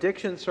and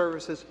addiction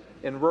services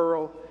in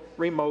rural,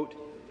 remote,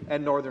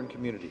 and northern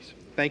communities?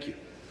 Thank you.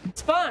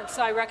 Response.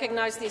 I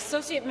recognize the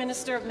Associate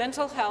Minister of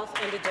Mental Health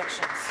and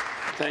Addictions.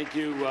 Thank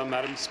you,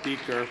 Madam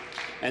Speaker,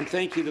 and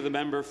thank you to the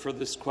member for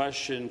this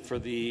question for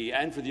the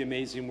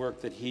amazing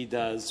work that he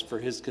does for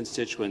his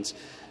constituents.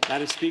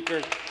 Madam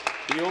Speaker,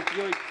 the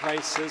opioid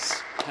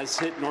crisis has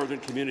hit northern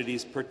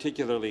communities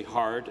particularly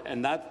hard,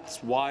 and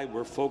that's why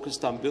we're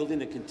focused on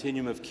building a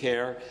continuum of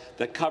care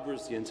that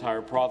covers the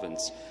entire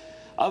province.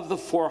 Of the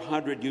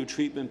 400 new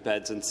treatment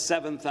beds and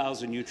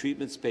 7,000 new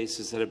treatment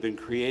spaces that have been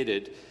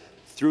created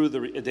through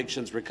the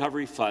Addictions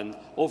Recovery Fund,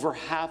 over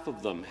half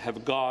of them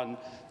have gone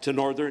to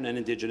northern and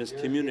Indigenous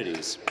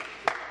communities.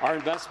 Our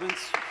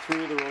investments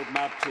through the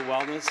Roadmap to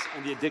Wellness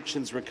and the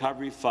Addictions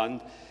Recovery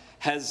Fund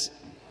has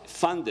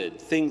funded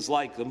things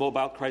like the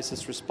mobile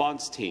crisis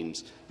response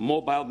teams,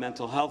 mobile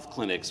mental health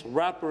clinics,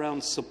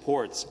 wraparound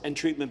supports and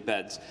treatment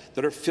beds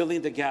that are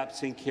filling the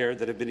gaps in care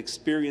that have been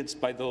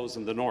experienced by those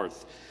in the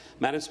north.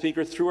 Madam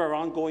Speaker, through our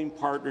ongoing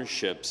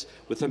partnerships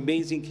with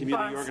amazing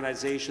community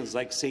organizations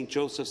like St.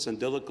 Joseph's and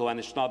Dilico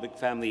Anishinaabeg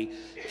Family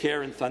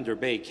Care in Thunder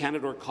Bay,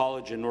 Canadore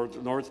College in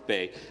North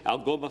Bay,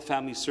 Algoma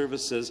Family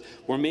Services,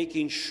 we're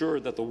making sure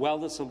that the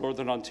wellness of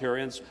Northern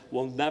Ontarians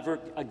will never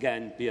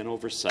again be an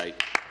oversight.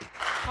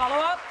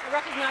 Follow-up. I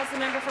recognize the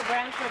member for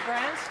Brantford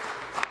Brant.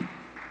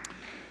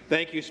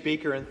 Thank you,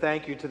 Speaker, and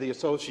thank you to the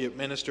Associate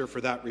Minister for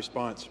that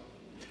response.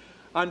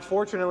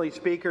 Unfortunately,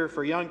 Speaker,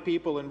 for young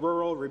people in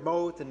rural,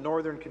 remote, and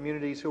northern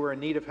communities who are in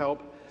need of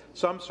help,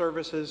 some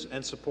services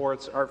and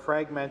supports are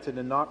fragmented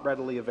and not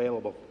readily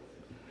available.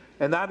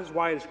 And that is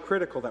why it is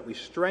critical that we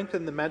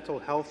strengthen the mental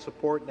health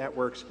support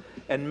networks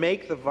and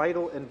make the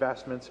vital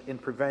investments in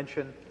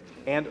prevention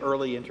and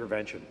early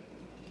intervention.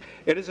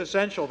 It is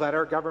essential that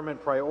our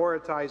government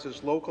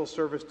prioritizes local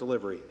service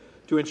delivery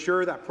to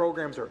ensure that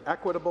programs are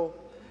equitable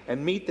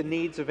and meet the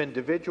needs of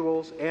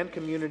individuals and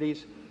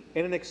communities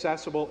in an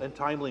accessible and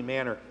timely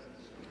manner.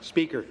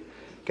 Speaker,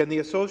 can the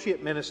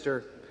Associate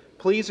Minister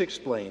please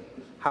explain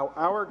how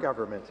our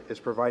government is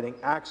providing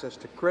access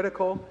to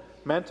critical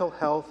mental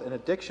health and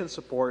addiction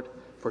support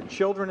for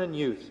children and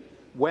youth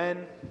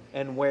when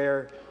and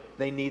where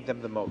they need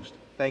them the most?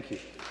 Thank you.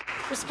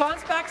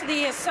 Response back to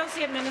the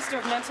Associate Minister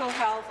of Mental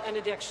Health and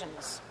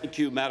Addictions. Thank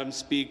you, Madam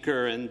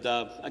Speaker. And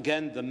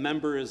again, the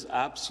member is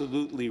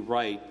absolutely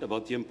right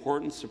about the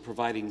importance of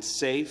providing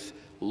safe,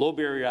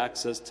 low-barrier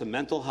access to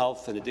mental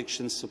health and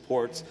addiction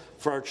supports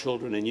for our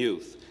children and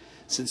youth.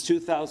 Since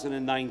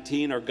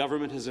 2019, our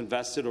government has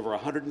invested over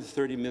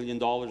 $130 million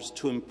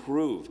to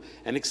improve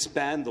and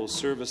expand those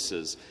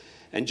services.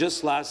 And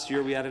just last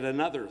year, we added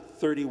another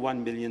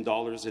 $31 million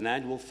in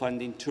annual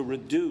funding to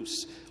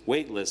reduce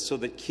wait lists so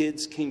that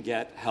kids can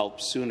get help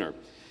sooner.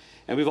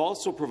 And we've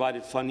also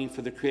provided funding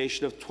for the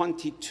creation of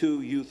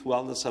 22 youth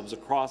wellness hubs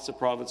across the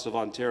province of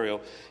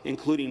Ontario,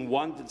 including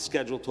one that's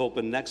scheduled to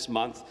open next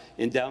month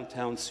in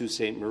downtown Sault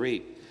Ste.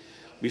 Marie.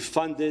 We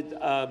funded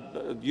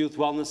a youth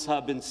wellness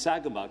hub in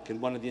Sagamuk, in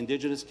one of the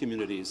Indigenous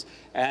communities,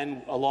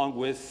 and along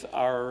with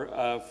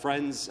our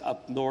friends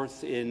up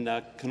north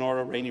in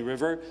Kenora Rainy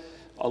River,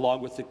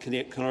 along with the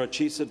Kenora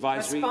Chiefs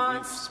Advisory,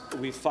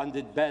 we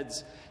funded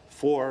beds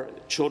for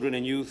children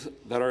and youth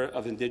that are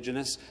of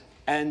Indigenous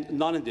and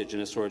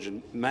non-Indigenous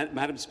origin.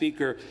 Madam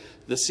Speaker,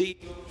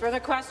 Further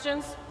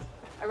questions?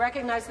 I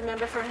recognize the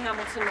member for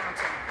Hamilton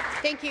Mountain.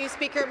 Thank you,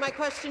 Speaker. My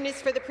question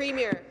is for the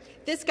Premier.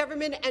 This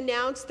government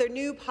announced their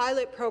new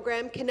pilot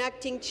program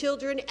connecting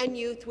children and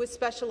youth with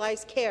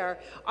specialized care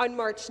on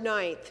March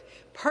 9th,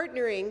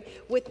 partnering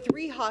with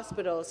 3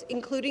 hospitals,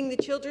 including the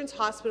Children's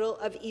Hospital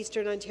of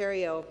Eastern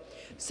Ontario.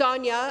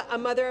 Sonia, a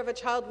mother of a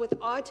child with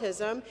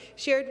autism,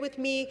 shared with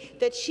me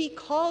that she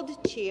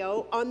called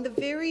CHEO on the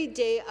very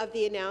day of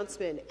the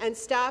announcement, and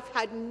staff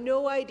had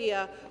no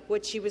idea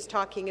what she was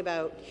talking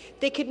about.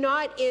 They could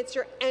not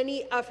answer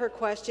any of her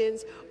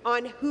questions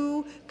on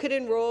who could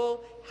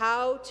enroll,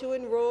 how to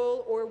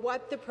enroll, or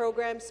what the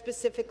program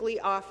specifically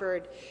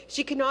offered.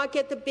 She could not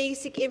get the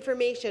basic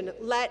information,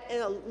 let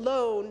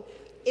alone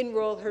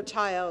enroll her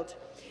child.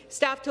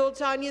 Staff told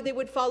Sonia they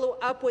would follow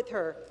up with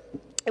her.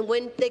 And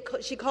when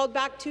she called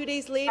back 2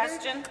 days later,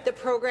 the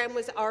program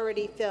was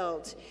already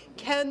filled.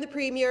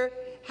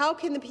 How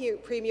can the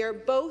Premier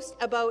boast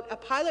about a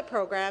pilot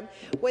program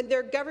when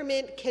their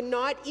government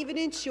cannot even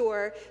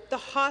ensure the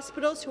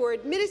hospitals who are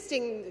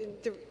administering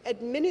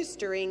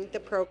the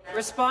program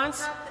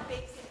Response? have the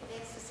basic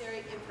necessary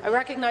information? I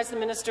recognize the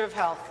Minister of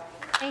Health.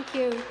 Thank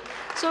you.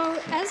 So,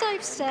 as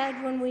I've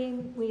said, when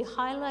we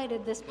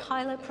highlighted this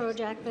pilot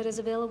project that is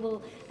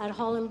available at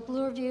Holland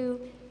Bloorview,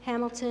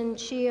 Hamilton,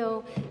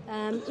 CHEO,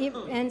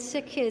 and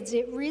Sick Kids,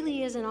 it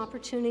really is an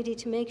opportunity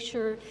to make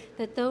sure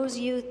that those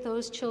youth,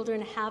 those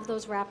children have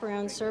those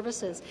wraparound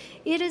services.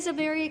 It is a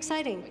very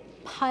exciting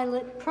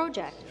pilot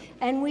project,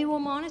 and we will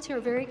monitor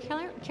very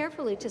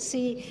carefully to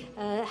see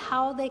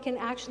how they can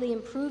actually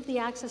improve the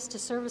access to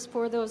service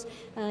for those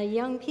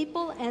young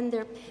people and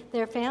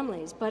their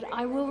families. But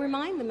I will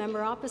remind the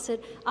member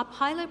opposite, a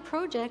pilot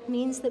project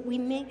means that we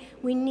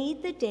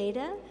need the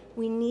data,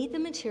 we need the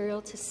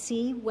material to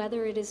see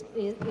whether it is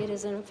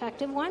an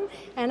effective one.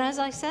 And as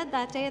I said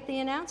that day at the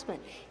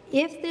announcement,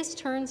 if this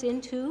turns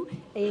into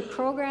a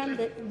program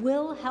that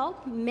will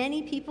help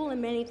many people and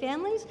many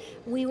families,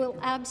 we will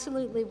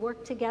absolutely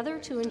work together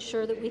to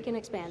ensure that we can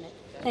expand it.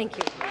 Thank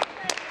you.